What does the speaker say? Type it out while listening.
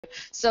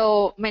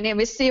So my name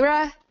is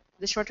Sira.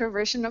 The shorter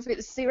version of it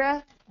is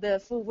Sira. The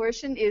full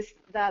version is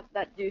that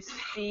you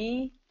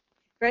see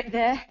right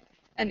there,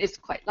 and it's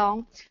quite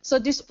long. So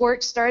this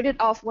work started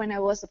off when I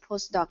was a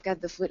postdoc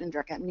at the Food and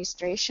Drug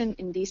Administration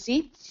in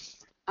DC.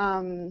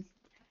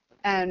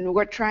 And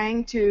we're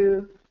trying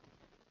to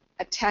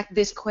attack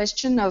this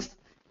question of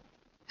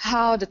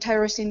how the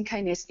tyrosine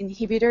kinase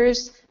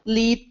inhibitors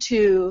lead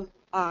to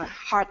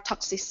heart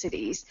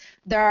toxicities.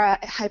 There are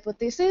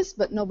hypotheses,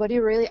 but nobody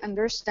really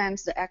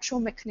understands the actual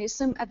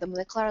mechanism at the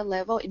molecular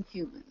level in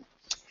humans.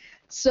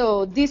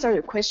 So these are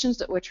the questions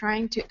that we're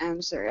trying to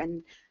answer,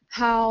 and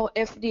how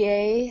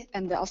FDA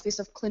and the Office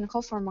of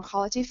Clinical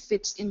Pharmacology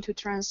fits into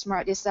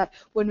Transmart is that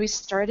when we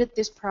started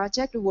this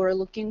project, we were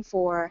looking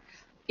for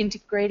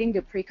integrating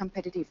the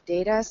pre-competitive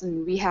data,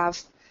 and we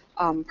have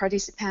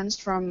participants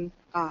from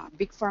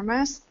big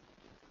pharmas.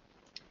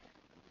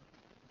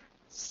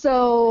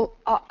 So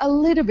a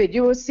little bit,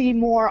 you will see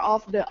more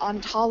of the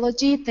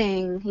ontology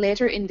thing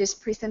later in this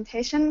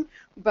presentation,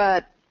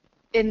 but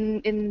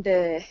in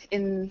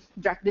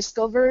drug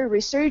discovery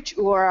research,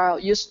 we are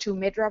used to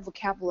MedDRA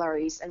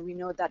vocabularies, and we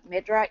know that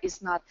MedDRA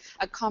is not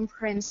a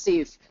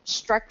comprehensive,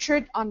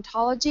 structured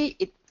ontology.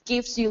 It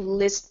gives you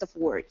lists of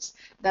words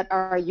that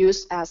are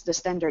used as the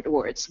standard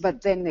words,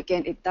 but then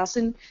again, it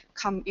doesn't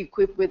come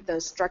equipped with the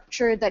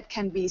structure that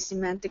can be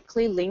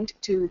semantically linked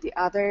to the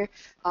other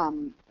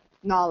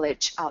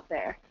knowledge out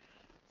there.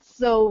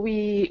 So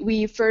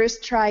we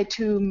first try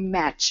to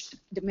match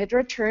the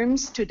MedDRA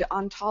terms to the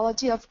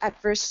ontology of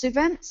adverse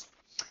events.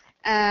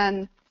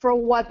 And for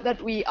what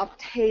that we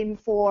obtain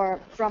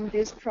from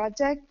this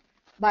project,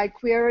 by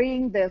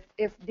querying the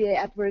FDA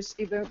Adverse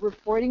Event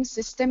Reporting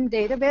System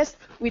database,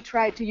 we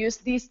try to use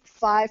these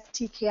 5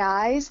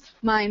 TKIs,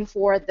 mine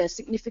for the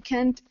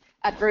significant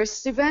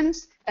adverse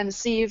events, and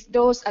see if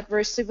those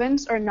adverse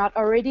events are not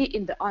already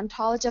in the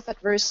ontology of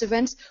adverse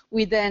events.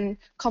 We then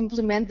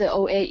complement the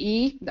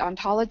OAE, the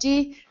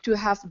ontology, to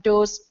have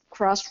those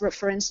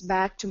cross-reference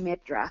back to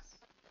MedDRA.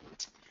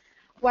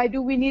 Why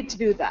do we need to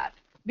do that?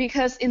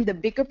 Because in the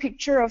bigger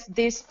picture of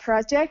this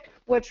project,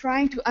 we're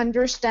trying to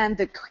understand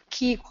the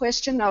key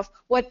question of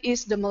what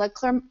is the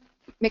molecular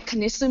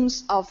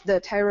mechanisms of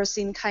the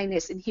tyrosine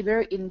kinase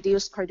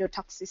inhibitor-induced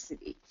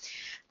cardiotoxicity.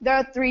 There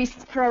are 3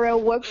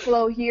 parallel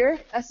workflow here,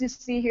 as you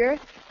see here.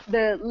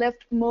 The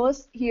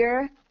leftmost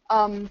here,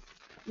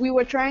 we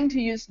were trying to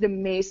use the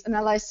MACE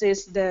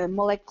analysis, the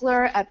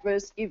molecular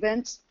adverse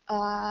events,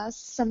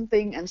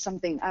 something and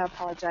something. I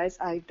apologize,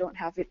 I don't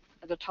have it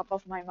at the top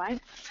of my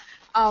mind.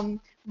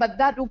 But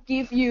that will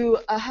give you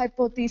a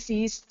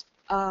hypothesis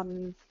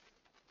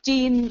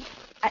gene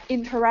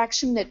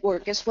interaction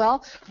network as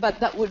well, but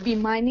that would be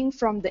mining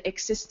from the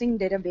existing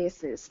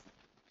databases.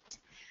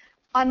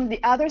 On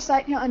the other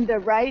side here, on the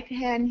right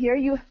hand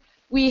here,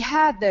 we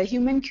had the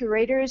human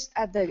curators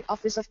at the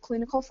Office of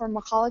Clinical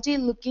Pharmacology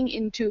looking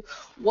into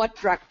what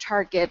drug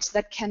targets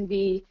that can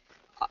be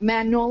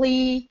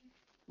manually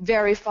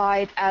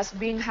verified as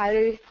being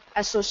highly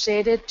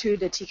associated to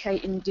the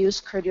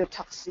TK-induced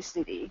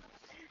cardiotoxicity.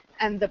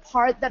 And the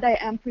part that I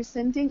am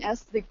presenting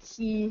as the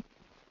key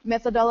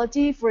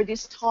methodology for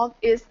this talk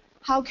is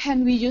how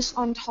can we use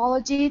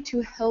ontology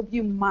to help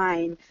you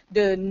mine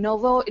the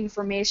novel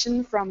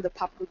information from the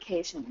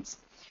publications.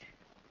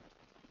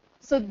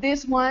 So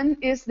this one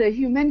is the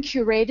human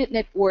curated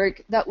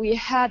network that we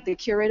had. The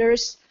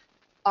curators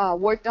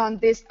worked on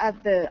this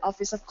at the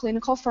Office of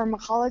Clinical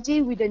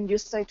Pharmacology. We then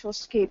used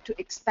Cytoscape to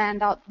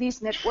expand out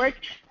this network,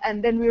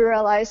 and then we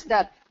realized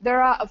that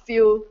there are a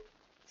few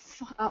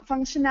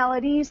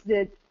functionalities,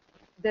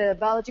 the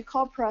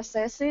biological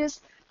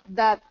processes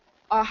that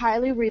are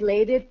highly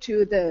related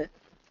to the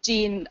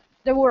gene.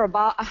 There were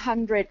about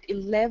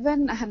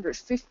 111,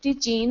 150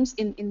 genes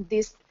in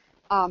this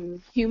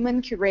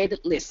human curated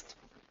list.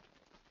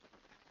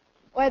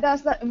 Why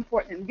is that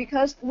important?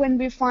 Because when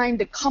we find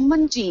the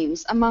common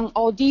genes among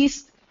all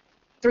these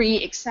 3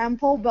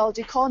 example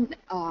biological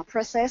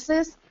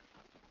processes,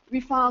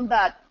 we found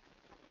that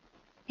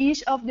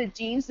each of the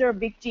genes, there are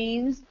big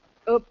genes,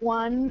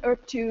 ERB1,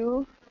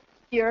 ERB2,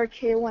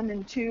 ERK1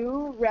 and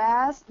 2,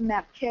 RAS,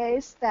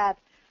 MAPK, STAT,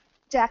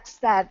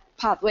 JAK-STAT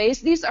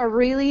pathways. These are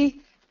really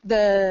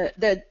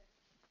the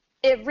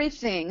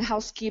everything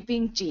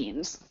housekeeping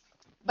genes.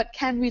 But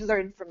can we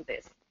learn from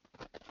this?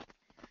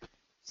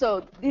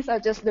 So these are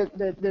just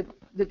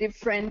the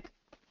different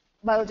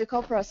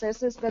biological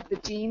processes that the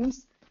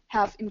genes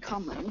have in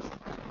common.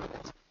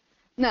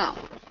 Now,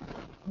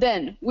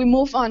 then we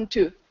move on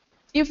to,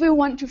 if we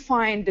want to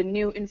find the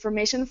new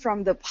information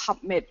from the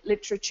PubMed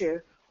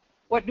literature,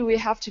 what do we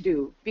have to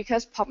do?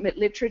 Because PubMed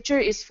literature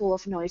is full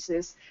of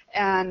noises,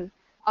 and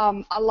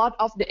a lot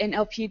of the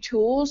NLP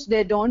tools,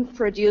 they don't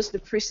produce the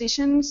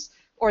precisions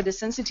or the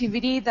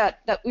sensitivity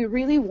that we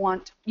really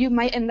want. You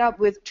might end up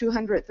with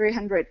 200,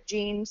 300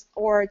 genes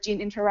or gene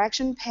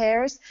interaction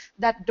pairs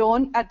that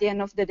don't, at the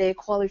end of the day,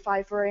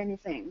 qualify for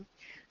anything.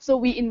 So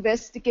we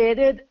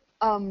investigated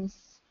a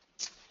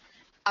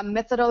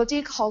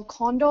methodology called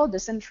CONDO, the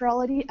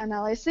centrality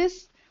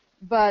analysis.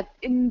 But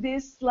in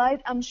this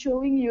slide, I'm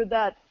showing you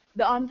that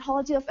The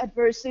ontology of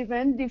adverse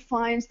event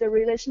defines the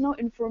relational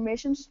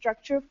information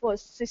structure for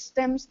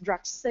systems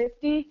drug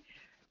safety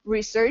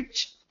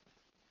research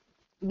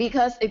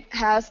because it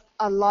has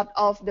a lot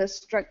of the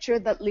structure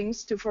that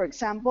links to, for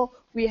example,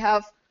 we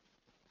have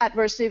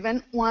adverse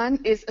event 1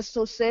 is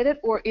associated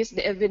or is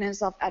the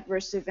evidence of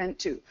adverse event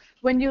 2.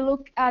 When you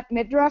look at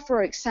MedDRA,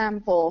 for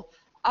example,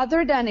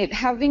 other than it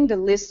having the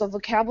list of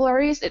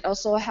vocabularies, it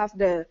also have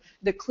the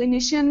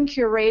clinician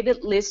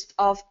curated list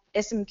of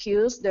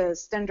SMQs, the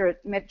standard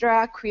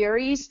MedDRA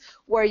queries,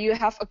 where you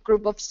have a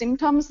group of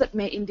symptoms that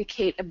may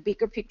indicate a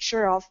bigger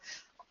picture of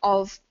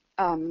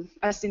a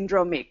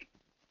syndromic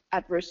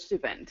adverse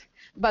event.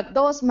 But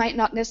those might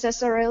not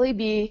necessarily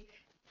be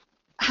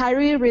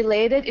highly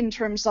related in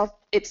terms of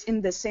it's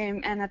in the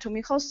same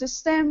anatomical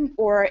system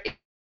or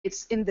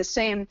it's in the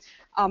same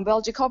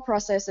biological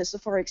processes. So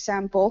for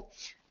example,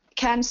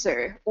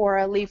 cancer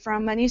or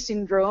Li-Fraumeni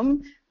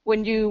syndrome,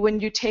 when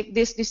you take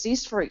this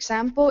disease, for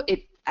example,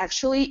 it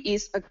actually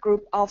is a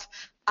group of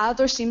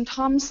other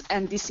symptoms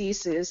and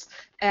diseases,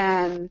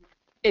 and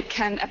it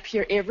can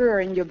appear everywhere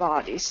in your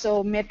body.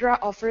 So MedDRA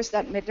offers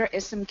that MedDRA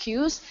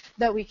SMQs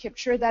that we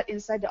capture that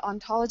inside the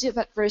ontology of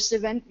adverse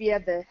event via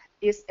the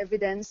is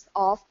evidence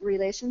of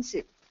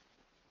relationship.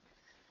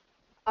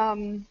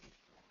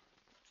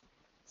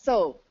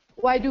 So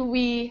why do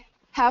we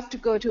have to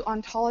go to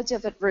ontology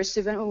of adverse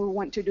event when we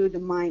want to do the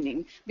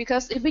mining?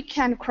 Because if we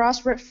can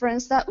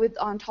cross-reference that with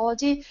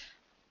ontology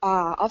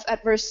of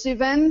adverse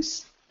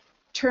events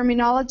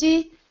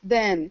terminology,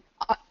 then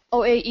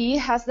OAE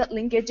has that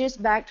linkages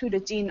back to the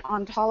gene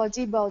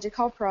ontology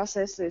biological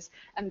processes,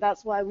 and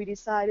that's why we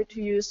decided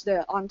to use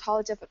the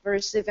ontology of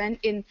adverse event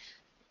in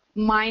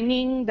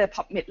mining the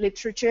PubMed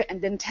literature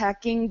and then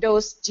tagging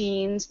those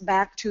genes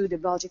back to the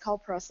biological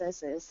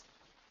processes.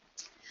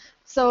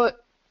 So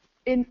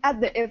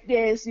at the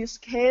FDA's use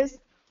case,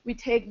 we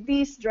take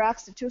these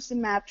drugs,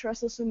 cetuximab,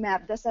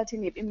 trastuzumab,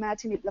 dasatinib,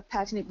 imatinib,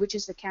 lapatinib, which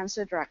is the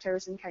cancer drug,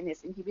 tyrosine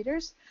kinase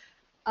inhibitors.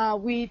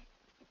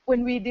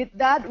 When we did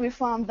that, we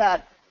found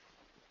that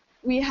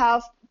we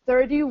have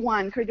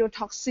 31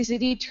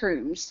 cardiotoxicity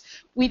terms.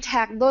 We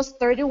tagged those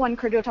 31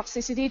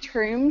 cardiotoxicity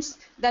terms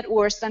that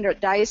were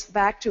standardized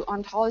back to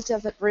ontology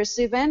of adverse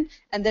event,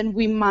 and then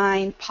we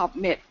mined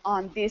PubMed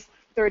on these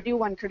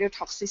 31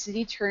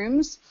 cardiotoxicity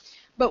terms.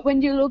 But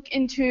when you look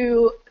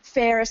into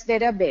FAIR's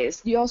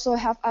database, you also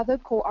have other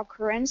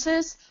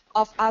co-occurrences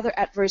of other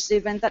adverse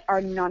events that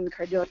are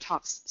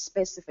non-cardiotox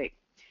specific.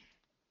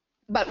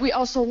 But we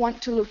also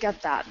want to look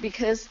at that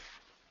because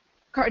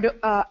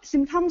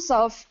symptoms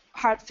of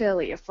heart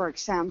failure, for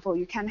example,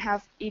 you can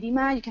have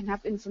edema, you can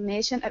have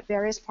inflammation at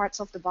various parts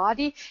of the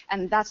body,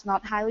 and that's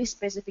not highly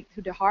specific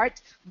to the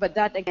heart, but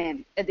that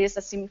again, it is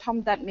a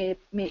symptom that may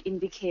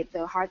indicate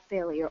the heart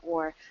failure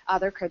or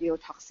other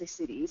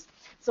cardiotoxicities.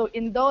 So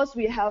in those,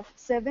 we have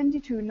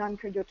 72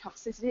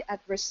 non-cardiotoxicity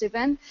adverse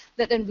events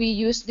that then we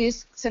use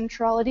this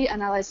centrality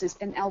analysis,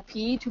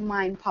 NLP, to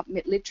mine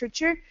PubMed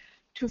literature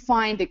to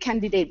find the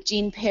candidate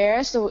gene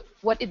pair. So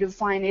what it will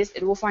find is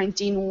it will find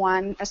gene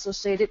 1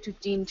 associated to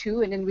gene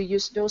 2, and then we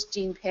use those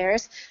gene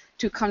pairs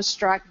to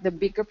construct the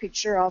bigger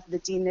picture of the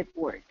gene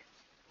network.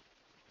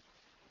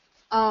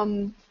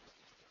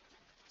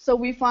 So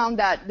we found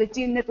that the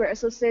gene network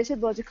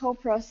associated biological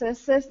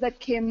processes that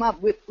came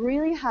up with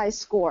really high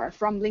score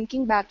from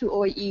linking back to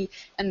OAE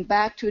and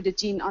back to the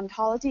gene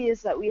ontology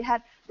is that we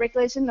had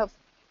regulation of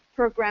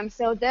programmed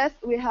cell death,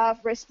 we have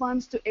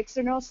response to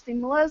external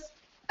stimulus,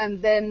 and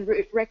then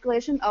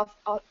regulation of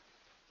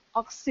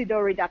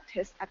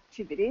oxidoreductase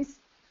activities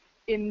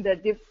in the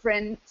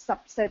different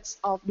subsets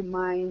of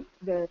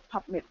the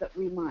PubMed that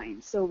we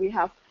mine. So we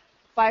have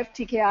 5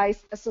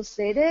 TKIs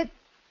associated.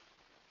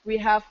 We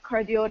have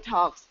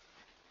cardiotox,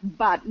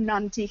 but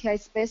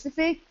non-TKI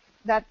specific.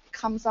 That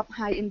comes up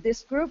high in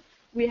this group.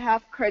 We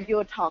have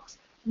cardiotox,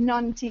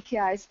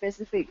 non-TKI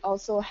specific,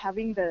 also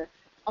having the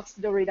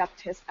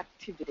oxidoreductase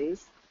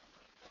activities.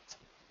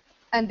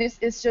 And this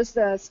is just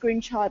a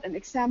screenshot, an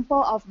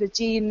example of the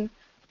gene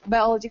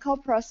biological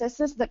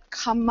processes that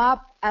come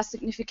up as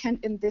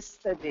significant in this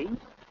study.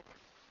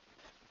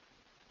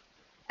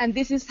 And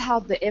this is how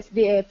the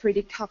FDA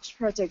Predict Tox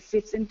project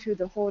fits into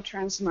the whole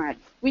Transmart.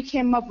 We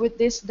came up with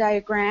this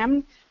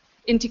diagram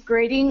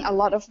integrating a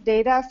lot of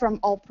data from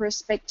all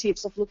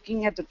perspectives of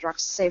looking at the drug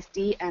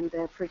safety and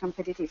the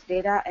pre-competitive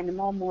data,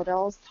 animal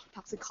models,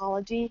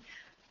 toxicology,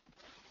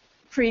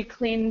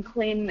 pre-clean,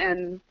 clean,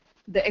 and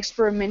the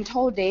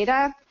experimental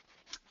data.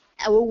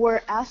 And we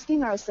were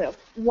asking ourselves,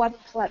 what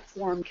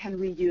platform can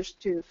we use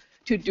to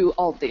do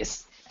all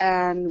this?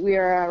 And we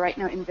are right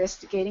now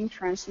investigating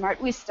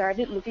Transmart. We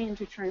started looking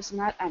into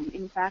Transmart, and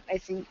in fact, I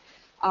think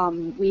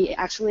we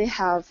actually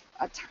have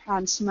a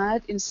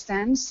Transmart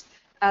instance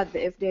at the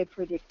FDA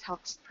Predict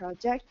Tox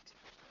project.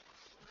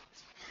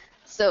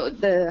 So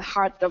the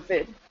heart of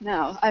it.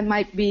 Now, I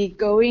might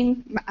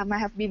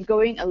have been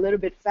going a little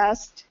bit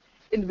fast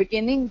in the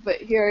beginning, but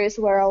here is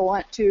where I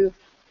want to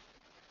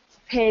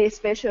pay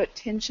special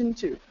attention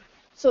to.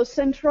 So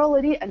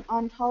centrality and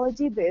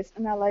ontology-based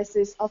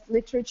analysis of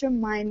literature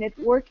mind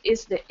network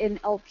is the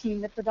NLP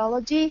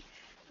methodology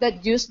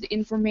that use the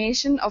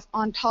information of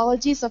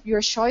ontologies of your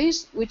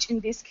choice, which in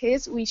this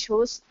case we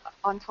chose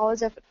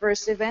ontology of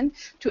adverse event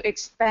to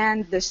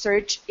expand the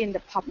search in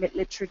the PubMed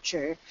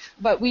literature.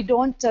 But we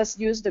don't just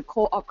use the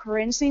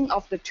co-occurrencing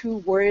of the two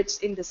words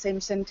in the same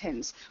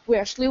sentence. We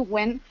actually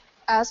went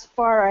as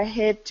far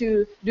ahead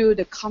to do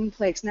the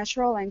complex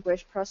natural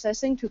language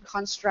processing to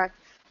construct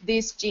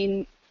this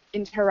gene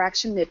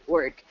interaction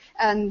network.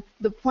 And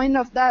the point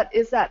of that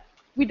is that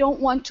we don't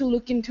want to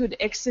look into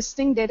the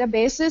existing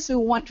databases. We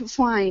want to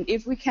find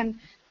if we can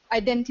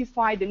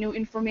identify the new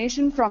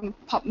information from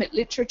PubMed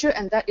literature,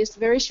 and that is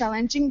very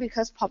challenging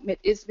because PubMed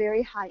is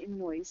very high in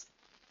noise.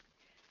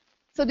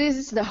 So this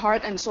is the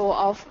heart and soul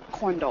of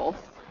Condor.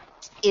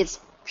 It's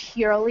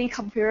purely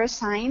computer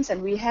science,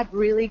 and we had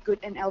really good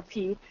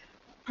NLP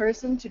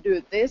person to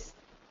do this.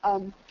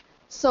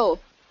 So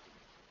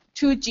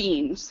two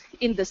genes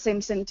in the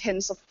same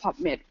sentence of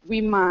PubMed.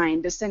 We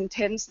mind the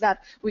sentence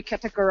that we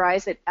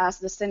categorize it as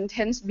the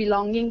sentence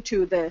belonging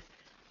to the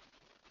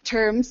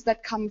terms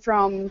that come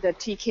from the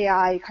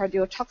TKI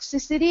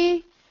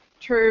cardiotoxicity,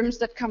 terms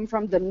that come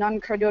from the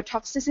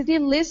non-cardiotoxicity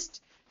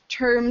list,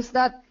 terms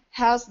that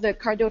has the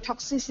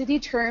cardiotoxicity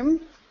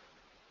term,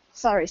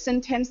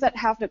 sentence that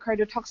have the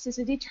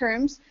cardiotoxicity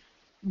terms,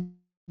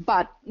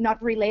 but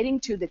not relating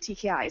to the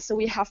TKI. So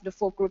we have the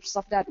 4 groups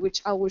of that,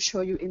 which I will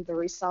show you in the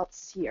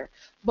results here.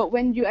 But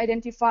when you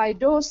identify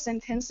those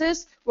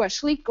sentences, we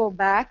actually go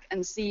back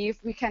and see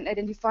if we can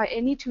identify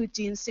any 2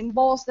 gene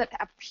symbols that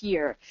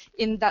appear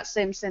in that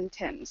same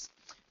sentence.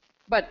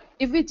 But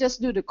if we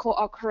just do the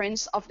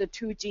co-occurrence of the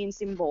 2 gene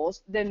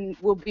symbols, then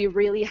we'll be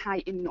really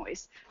high in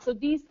noise. So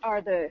these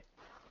are the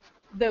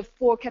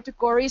 4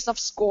 categories of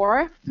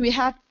score. We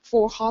had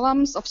 4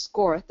 columns of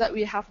score, that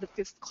we have the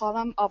 5th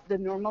column of the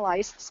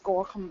normalized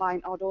score, combine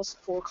all those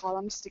 4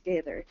 columns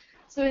together.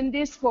 So in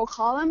these 4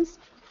 columns,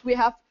 we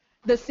have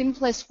the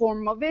simplest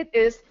form of it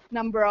is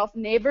number of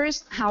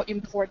neighbors, how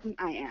important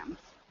I am.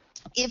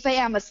 If I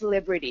am a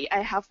celebrity,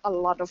 I have a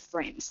lot of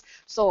friends,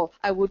 so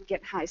I would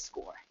get high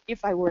score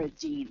if I were a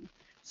gene.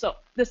 So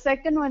the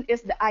second one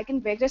is the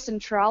eigenvector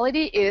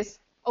centrality is,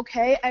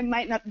 okay, I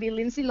might not be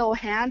Lindsay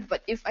Lohan,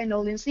 but if I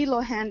know Lindsay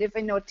Lohan, if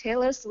I know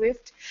Taylor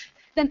Swift,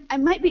 then I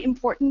might be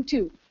important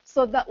too.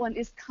 So that one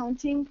is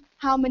counting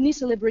how many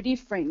celebrity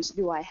friends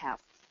do I have.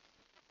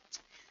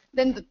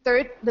 Then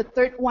the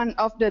third one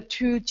of the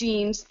 2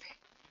 genes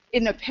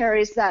in a pair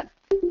is that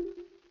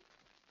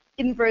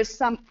inverse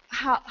sum,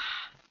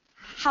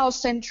 how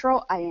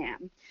central I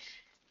am.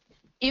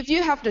 If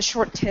you have the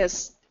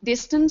shortest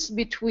distance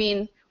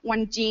between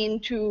one gene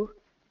to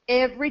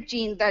every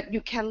gene that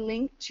you can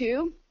link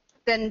to,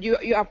 then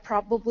you are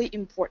probably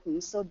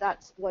important. So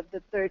that's what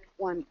the third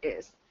one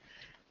is.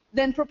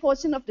 Then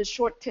proportion of the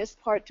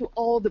shortest part to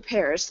all the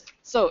pairs.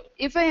 So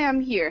if I am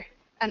here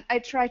and I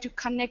try to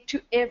connect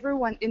to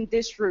everyone in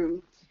this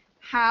room,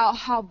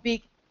 how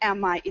big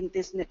am I in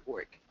this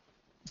network?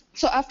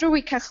 So after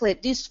we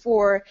calculate these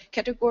 4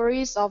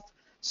 categories of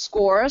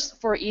scores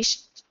for each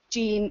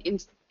gene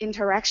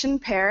interaction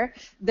pair,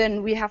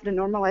 then we have the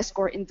normalized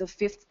score in the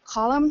 5th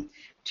column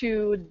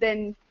to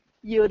then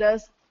yield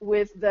us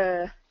with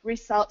the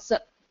results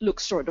that look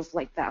sort of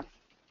like that.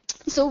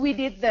 So we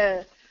did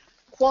the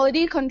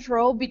quality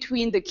control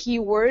between the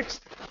keywords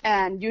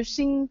and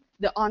using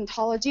the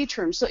ontology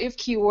terms. So if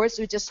keywords,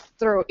 we just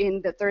throw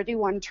in the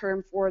 31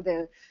 term for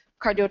the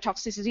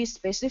cardiotoxicity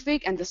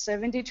specific and the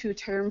 72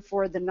 term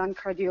for the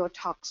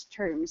non-cardiotox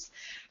terms.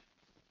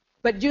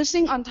 But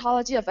using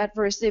ontology of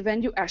adverse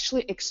event, you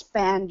actually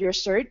expand your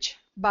search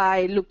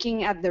by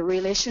looking at the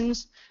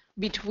relations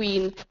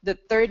between the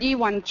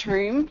 31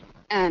 term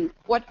and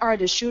what are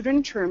the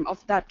children term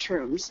of that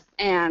terms.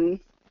 And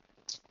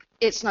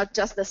it's not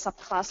just the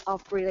subclass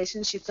of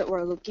relationships that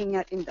we're looking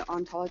at in the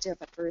ontology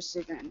of adverse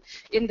event.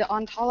 In the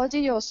ontology,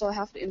 you also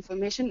have the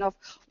information of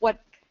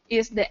what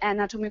is the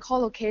anatomical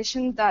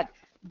location that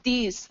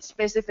these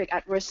specific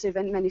adverse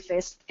event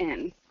manifest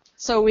in.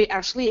 So we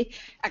actually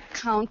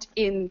account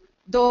in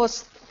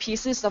those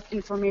pieces of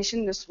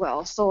information as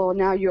well. So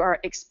now you are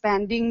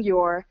expanding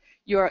your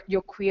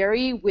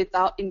query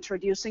without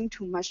introducing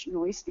too much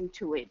noise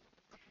into it.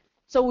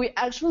 So we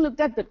actually looked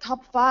at the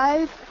top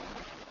 5,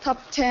 top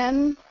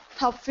 10,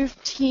 top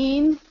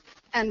 15,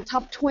 and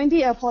top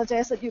 20. I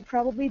apologize that you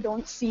probably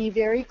don't see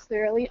very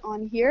clearly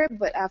on here,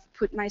 but I've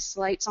put my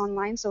slides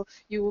online so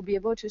you will be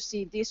able to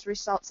see these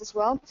results as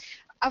well.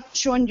 I've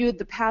shown you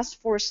the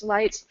past 4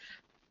 slides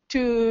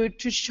to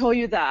show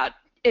you that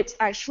it's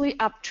actually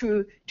up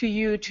to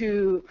you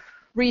to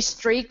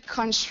restrict,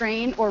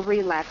 constrain, or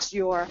relax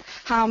your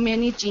how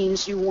many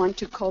genes you want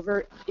to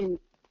cover in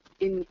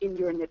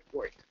your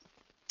network.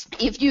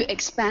 If you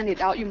expand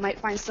it out, you might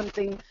find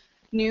something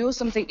new,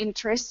 something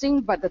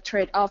interesting, but the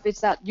trade-off is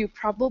that you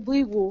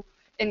probably will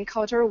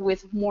encounter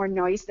with more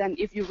noise than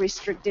if you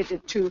restricted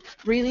it to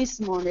really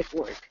small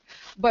network.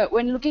 But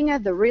when looking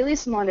at the really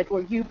small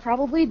network, you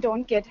probably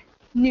don't get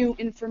new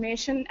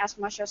information as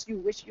much as you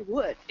wish you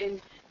would in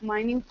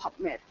mining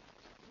PubMed.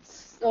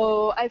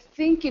 So I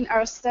think in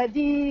our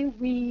study,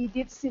 we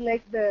did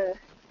select the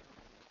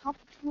top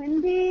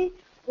 20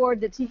 for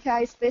the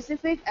TKI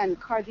specific and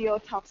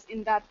cardiotox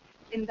in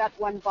that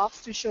one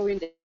box to show in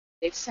the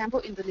example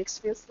in the next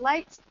few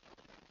slides.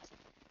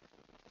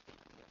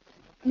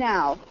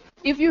 Now,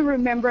 if you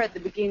remember at the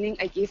beginning,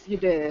 I gave you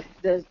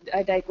the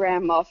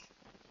diagram of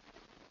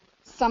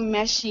some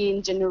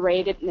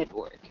machine-generated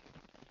network,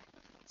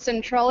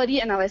 centrality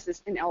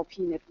analysis NLP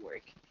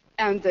network,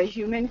 and the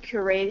human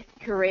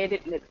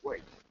curated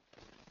network.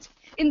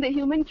 In the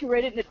human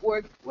curated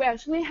network, we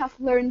actually have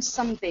learned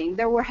something.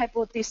 There were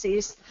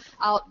hypotheses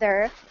out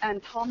there,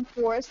 and Tom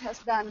Force has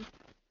done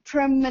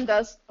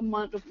tremendous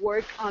amount of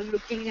work on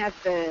looking at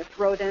the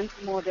rodent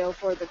model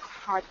for the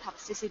heart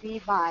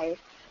toxicity by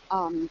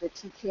the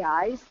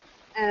TKIs,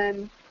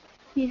 and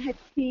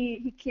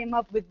he came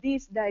up with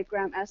this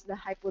diagram as the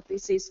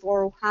hypothesis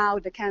for how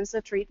the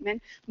cancer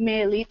treatment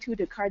may lead to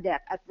the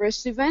cardiac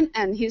adverse event.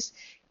 And his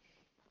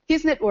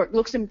network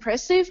looks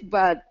impressive,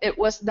 but it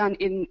was done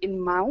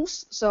in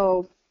mouse,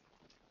 so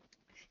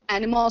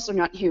animals are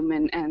not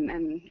human,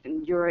 and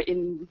you're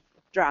in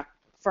drug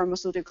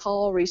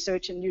pharmaceutical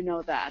research, and you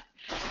know that.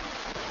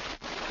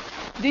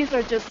 These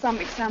are just some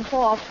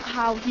examples of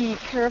how he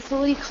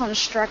carefully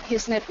constructed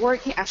his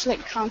network. He actually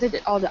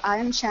counted all the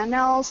ion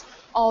channels,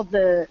 all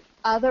the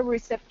other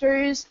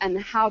receptors, and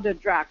how the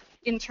drug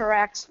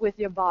interacts with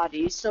your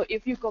body. So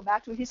if you go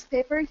back to his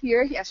paper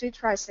here, he actually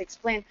tries to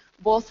explain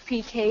both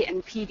PK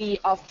and PD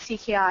of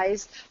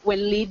TKIs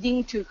when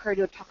leading to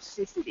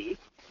cardiotoxicity.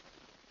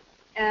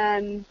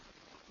 And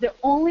the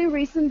only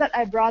reason that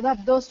I brought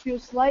up those few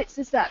slides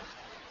is that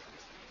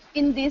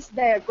in this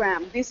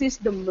diagram, this is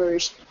the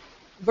merged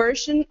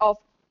version of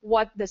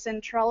what the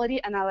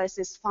centrality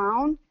analysis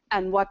found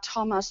and what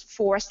Thomas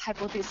Force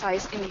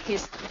hypothesized in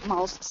his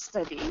mouse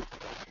study.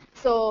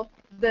 So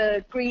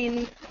the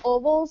green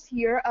ovals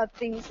here are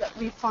things that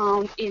we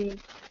found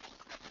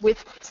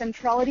with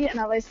centrality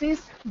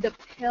analysis. The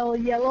pale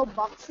yellow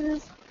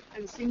boxes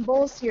and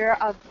symbols here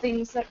are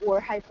things that were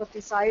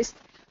hypothesized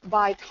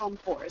by Tom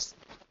Force.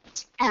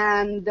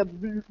 And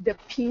the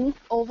pink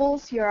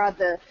ovals here are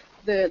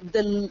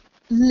the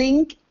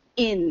link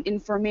in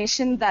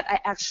information that I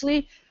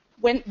actually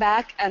went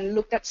back and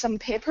looked at some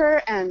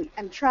paper and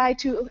tried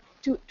to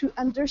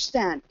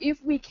understand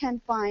if we can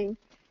find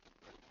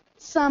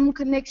some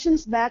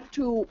connections back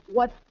to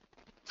what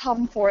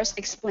Tom Force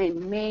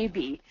explained.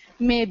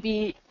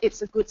 Maybe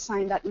it's a good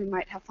sign that we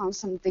might have found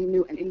something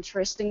new and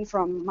interesting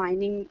from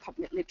mining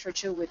PubMed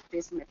literature with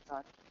this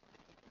method.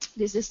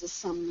 This is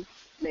some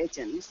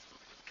legends.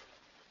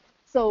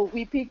 So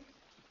we picked,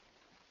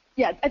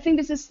 I think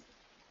this is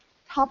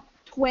top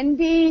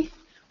 20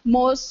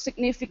 most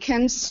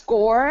significant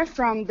score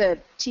from the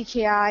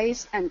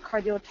TKIs and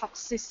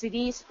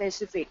cardiotoxicity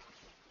specific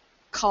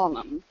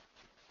column.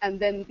 And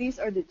then these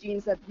are the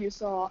genes that you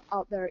saw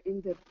out there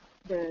in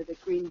the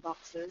green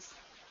boxes.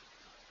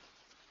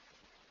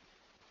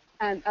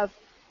 And I've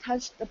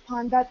touched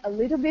upon that a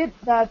little bit,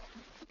 that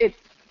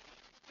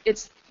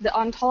it's the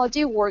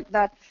ontology work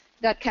that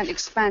can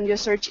expand your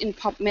search in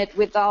PubMed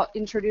without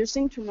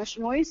introducing too much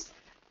noise.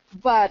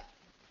 But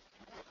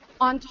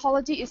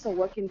ontology is a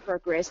work in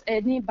progress.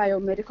 Any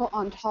biomedical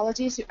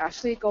ontologies, you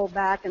actually go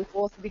back and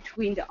forth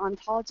between the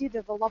ontology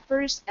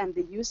developers and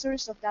the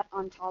users of that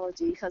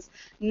ontology, because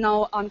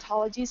no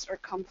ontologies are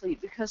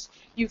complete, because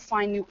you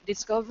find new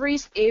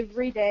discoveries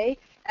every day,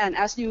 and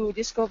as you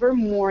discover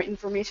more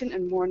information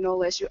and more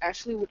knowledge, you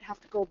actually would have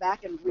to go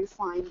back and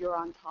refine your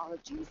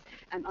ontologies.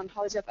 And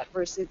ontology of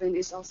adverse event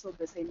is also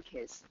the same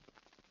case.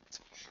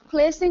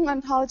 Placing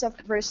ontology of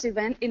adverse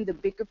event in the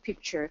bigger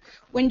picture.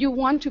 When you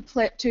want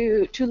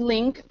to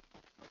link,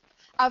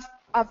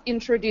 I've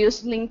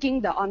introduced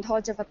linking the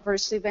ontology of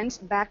adverse events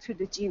back to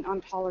the gene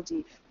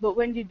ontology. But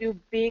when you do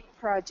big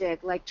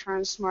project like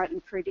Transmart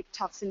and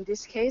PredictTox in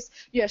this case,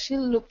 you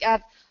actually look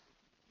at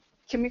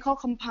chemical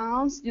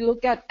compounds, you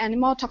look at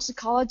animal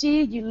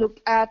toxicology, you look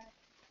at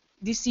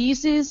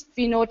diseases,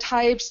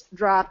 phenotypes,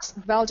 drugs,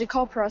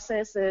 biological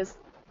processes,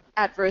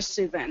 adverse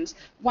events.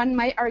 One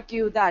might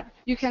argue that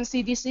you can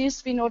see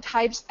disease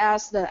phenotypes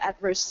as the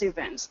adverse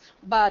events,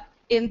 but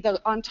in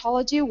the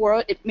ontology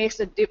world, it makes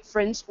a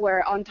difference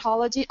where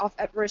ontology of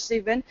adverse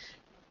event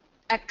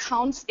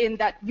accounts in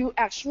that you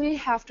actually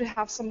have to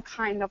have some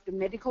kind of the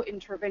medical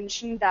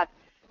intervention that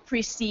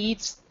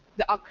precedes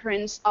the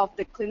occurrence of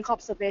the clinical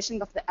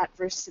observation of the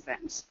adverse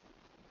events.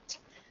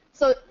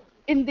 So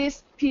in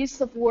this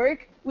piece of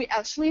work, we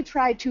actually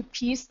try to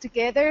piece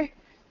together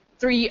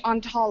 3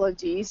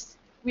 ontologies.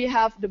 We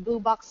have the blue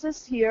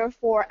boxes here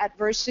for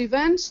adverse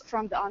events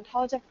from the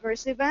ontology of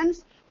adverse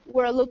events.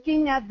 We're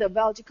looking at the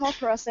biological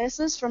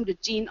processes from the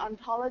gene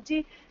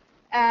ontology,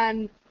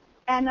 and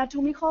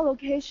anatomical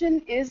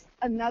location is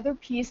another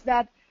piece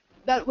that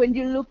when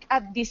you look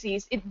at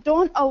disease, it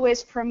don't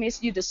always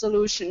promise you the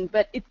solution,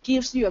 but it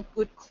gives you a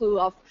good clue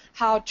of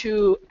how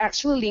to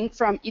actually link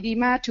from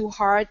edema to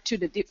heart to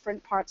the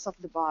different parts of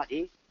the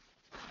body.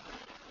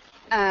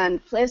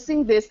 And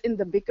placing this in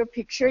the bigger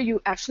picture,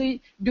 you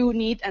actually do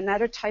need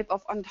another type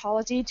of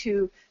ontology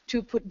to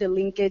put the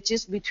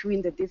linkages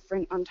between the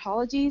different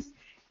ontologies.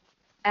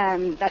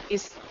 And that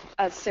is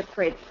a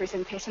separate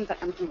presentation that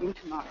I'm giving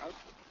tomorrow.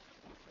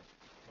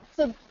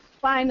 So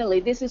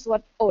finally, this is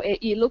what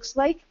OAE looks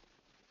like.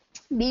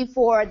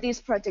 Before this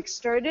project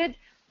started,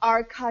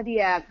 our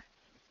cardiac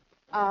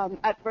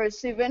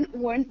adverse events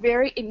weren't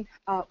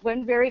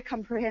very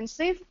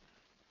comprehensive.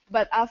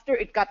 But after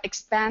it got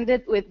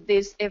expanded with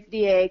this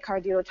FDA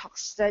cardiotox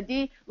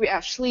study, we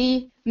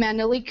actually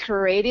manually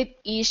curated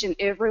each and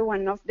every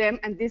one of them,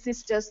 and this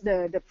is just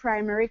the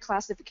primary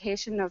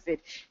classification of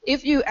it.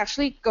 If you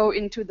actually go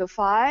into the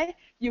file,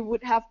 you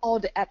would have all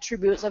the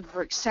attributes of,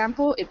 for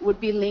example, it would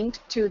be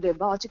linked to the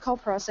biological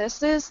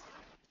processes.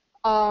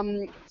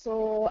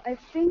 So I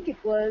think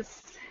it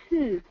was,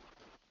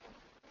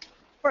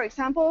 for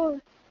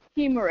example,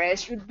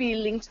 hemorrhage would be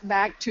linked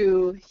back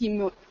to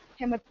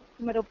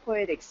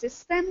hematopoietic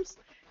systems.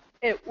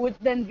 It would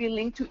then be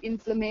linked to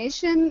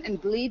inflammation and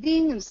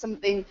bleeding and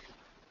something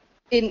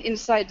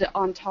inside the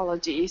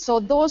ontology. So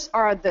those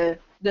are the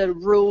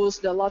rules,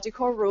 the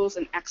logical rules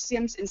and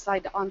axioms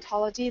inside the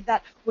ontology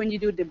that when you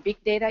do the big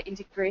data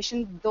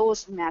integration,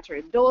 those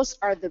matter. Those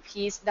are the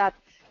pieces that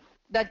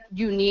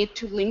you need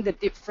to link the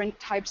different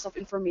types of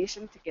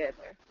information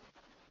together.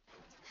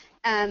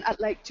 And I'd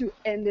like to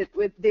end it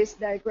with this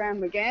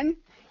diagram again.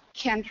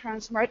 Can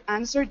Transmart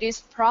answer this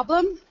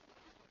problem?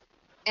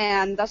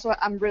 And that's what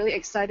I'm really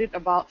excited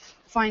about,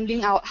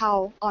 finding out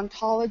how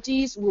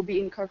ontologies will be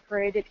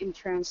incorporated in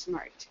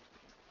Transmart.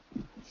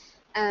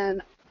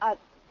 And I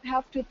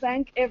have to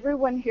thank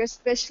everyone here,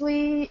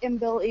 especially in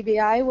Bill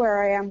EBI,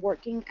 where I am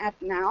working at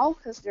now,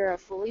 because they're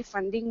fully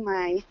funding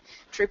my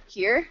trip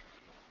here,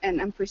 and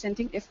I'm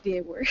presenting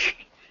FDA work.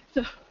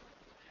 So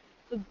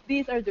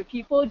these are the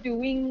people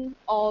doing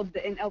all the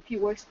NLP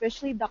work,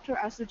 especially Dr.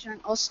 Asujan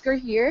Oscar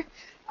here.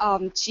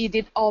 She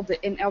did all the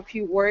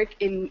NLP work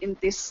in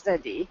this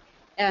study.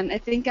 And I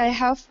think I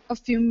have a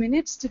few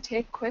minutes to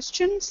take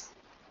questions,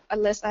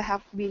 unless I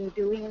have been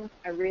doing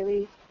a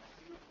really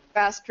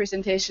fast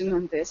presentation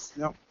on this.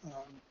 No.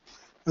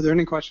 Are there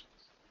any questions?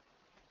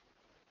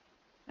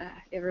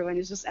 Everyone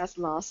is just as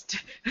lost.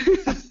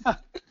 I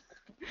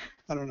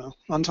don't know.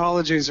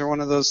 Ontologies are one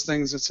of those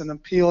things. It's an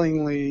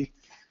appealingly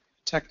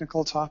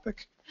technical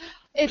topic.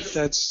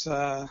 That's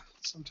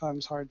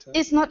sometimes hard to.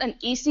 It's not an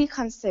easy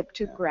concept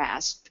to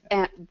grasp,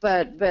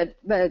 but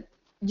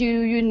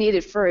you need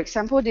it. For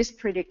example, this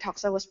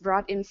PredictToxa was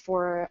brought in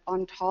for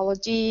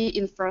ontology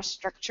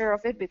infrastructure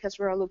of it because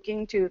we're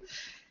looking to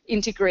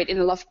integrate in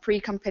a lot of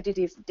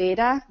pre-competitive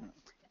data,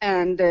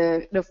 and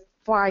the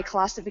file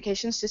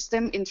classification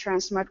system in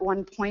Transmart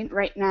 1.0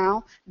 right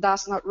now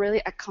does not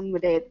really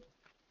accommodate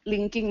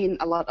linking in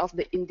a lot of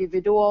the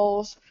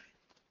individuals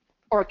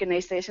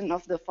organization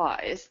of the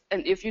files.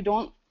 And if you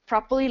don't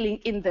properly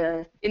link in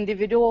the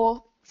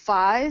individual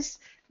files,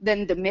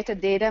 then the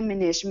metadata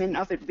management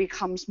of it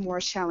becomes more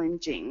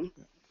challenging.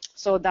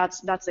 So that's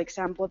the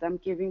example that I'm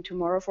giving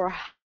tomorrow for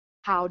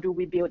how do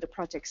we build a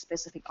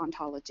project-specific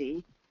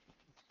ontology.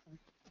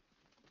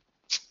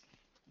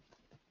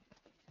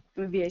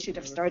 Maybe I should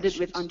have started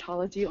with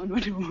ontology on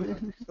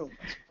 101.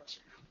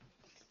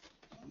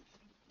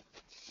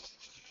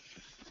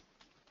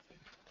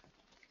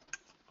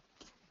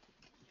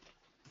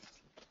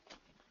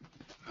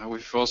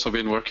 We've also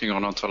been working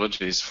on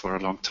ontologies for a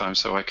long time,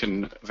 so I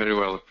can very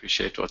well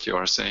appreciate what you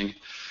are saying.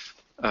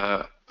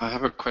 I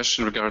have a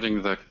question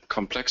regarding the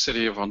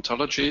complexity of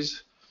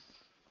ontologies.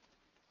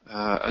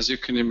 As you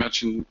can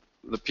imagine,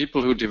 the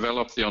people who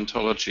develop the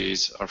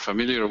ontologies are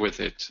familiar with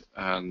it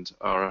and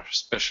are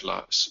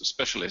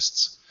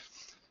specialists.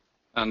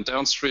 And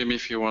downstream,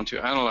 if you want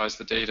to analyze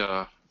the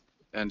data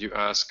and you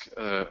ask,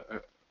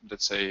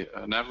 let's say,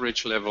 an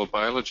average level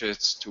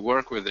biologist to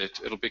work with it,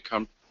 it'll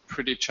become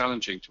pretty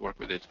challenging to work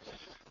with it.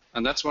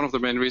 And that's one of the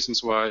main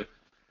reasons why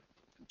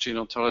Gene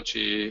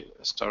Ontology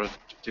started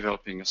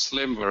developing a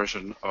slim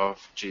version of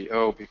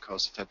GO,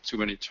 because it had too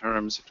many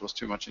terms, it was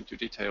too much into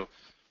detail.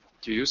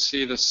 Do you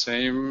see the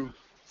same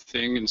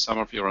thing in some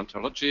of your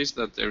ontologies,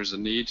 that there is a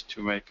need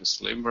to make a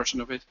slim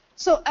version of it?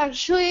 So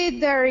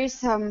actually there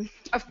is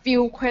a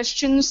few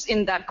questions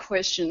in that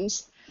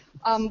questions.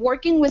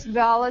 Working with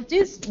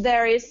biologists,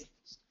 there is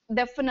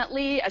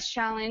definitely a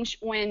challenge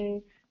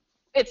when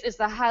it's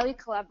a highly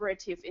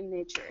collaborative in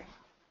nature.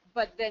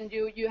 But then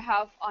you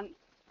have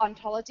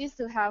ontologists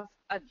who have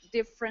a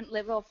different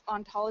level of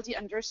ontology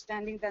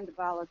understanding than the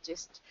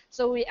biologist.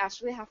 So we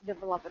actually have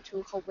developed a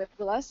tool called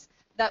WebGlass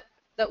that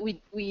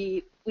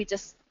we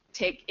just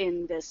take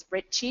in the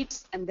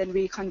spreadsheets, and then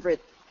we convert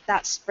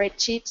that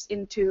spreadsheets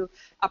into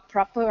a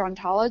proper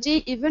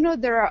ontology. Even though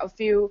there are a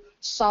few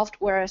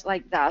softwares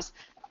like that,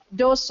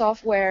 those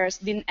softwares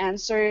didn't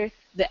answer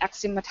the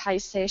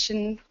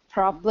axiomatization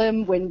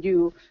problem when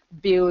you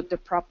build the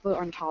proper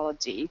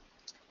ontology.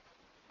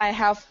 I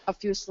have a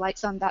few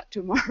slides on that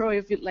tomorrow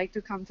if you'd like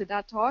to come to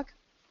that talk.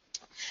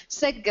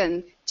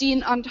 Second,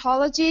 gene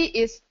ontology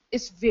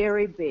is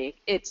very big.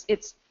 It's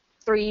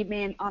three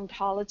main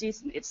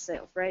ontologies in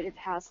itself, right? It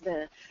has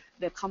the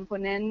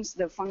components,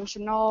 the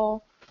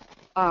functional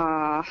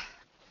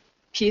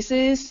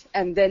pieces,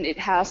 and then it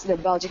has the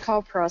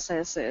biological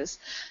processes.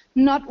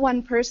 Not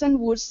one person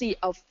would see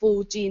a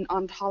full gene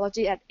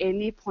ontology at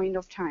any point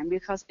of time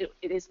because it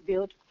is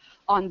built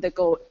on the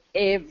go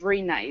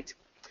every night.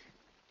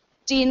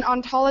 Gene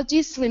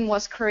ontology Slim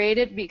was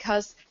created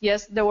because,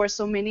 yes, there were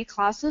so many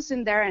classes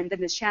in there, and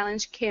then the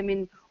challenge came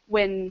in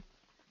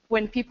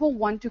when people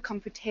want to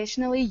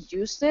computationally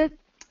use it,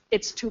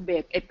 it's too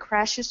big. It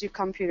crashes your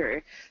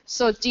computer.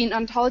 So gene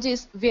ontology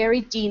is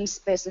very gene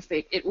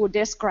specific. It will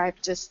describe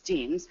just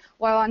genes.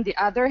 While on the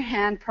other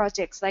hand,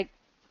 projects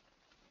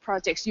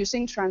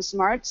using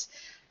transmarts,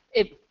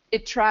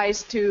 it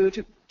tries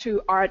to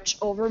arch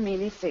over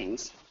many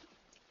things.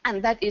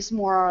 And that is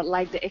more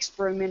like the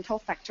experimental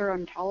factor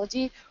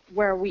ontology,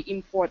 where we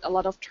import a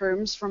lot of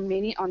terms from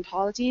many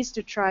ontologies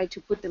to try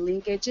to put the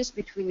linkages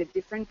between the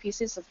different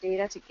pieces of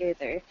data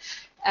together.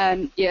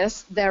 And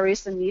yes, there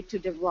is a need to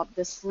develop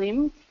the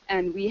SLIM,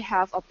 and we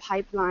have a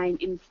pipeline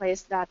in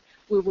place that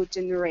we will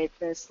generate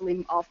the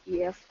SLIM of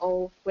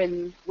EFO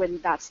when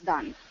that's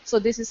done. So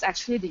this is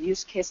actually the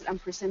use case that I'm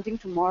presenting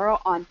tomorrow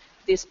on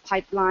this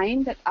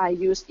pipeline that I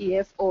use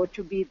EFO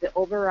to be the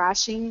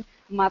overarching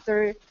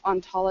mother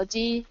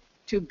ontology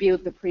to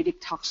build the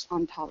PredictTalks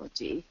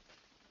ontology.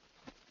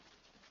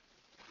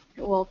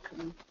 You're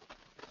welcome.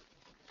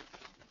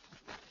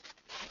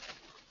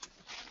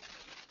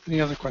 Any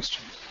other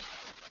questions?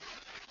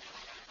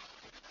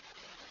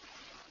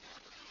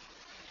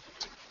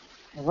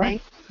 All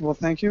right. Well,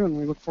 thank you, and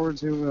we look forward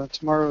to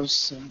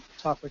tomorrow's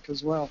topic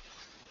as well.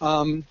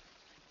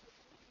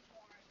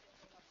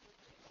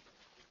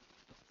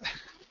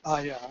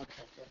 Yeah,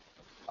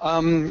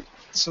 okay.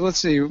 So let's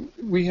see.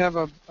 We have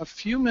a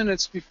few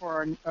minutes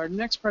before our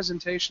next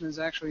presentation is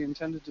actually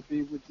intended to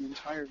be with the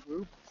entire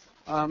group.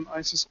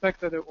 I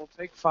suspect that it will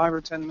take 5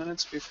 or 10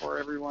 minutes before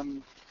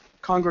everyone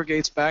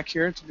congregates back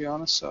here, to be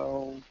honest.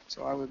 So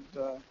I would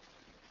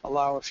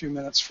allow a few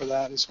minutes for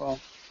that as well.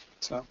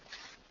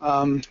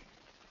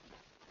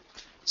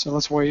 So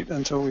let's wait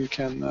until we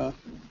can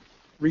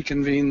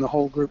reconvene the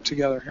whole group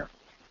together here.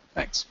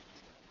 Thanks.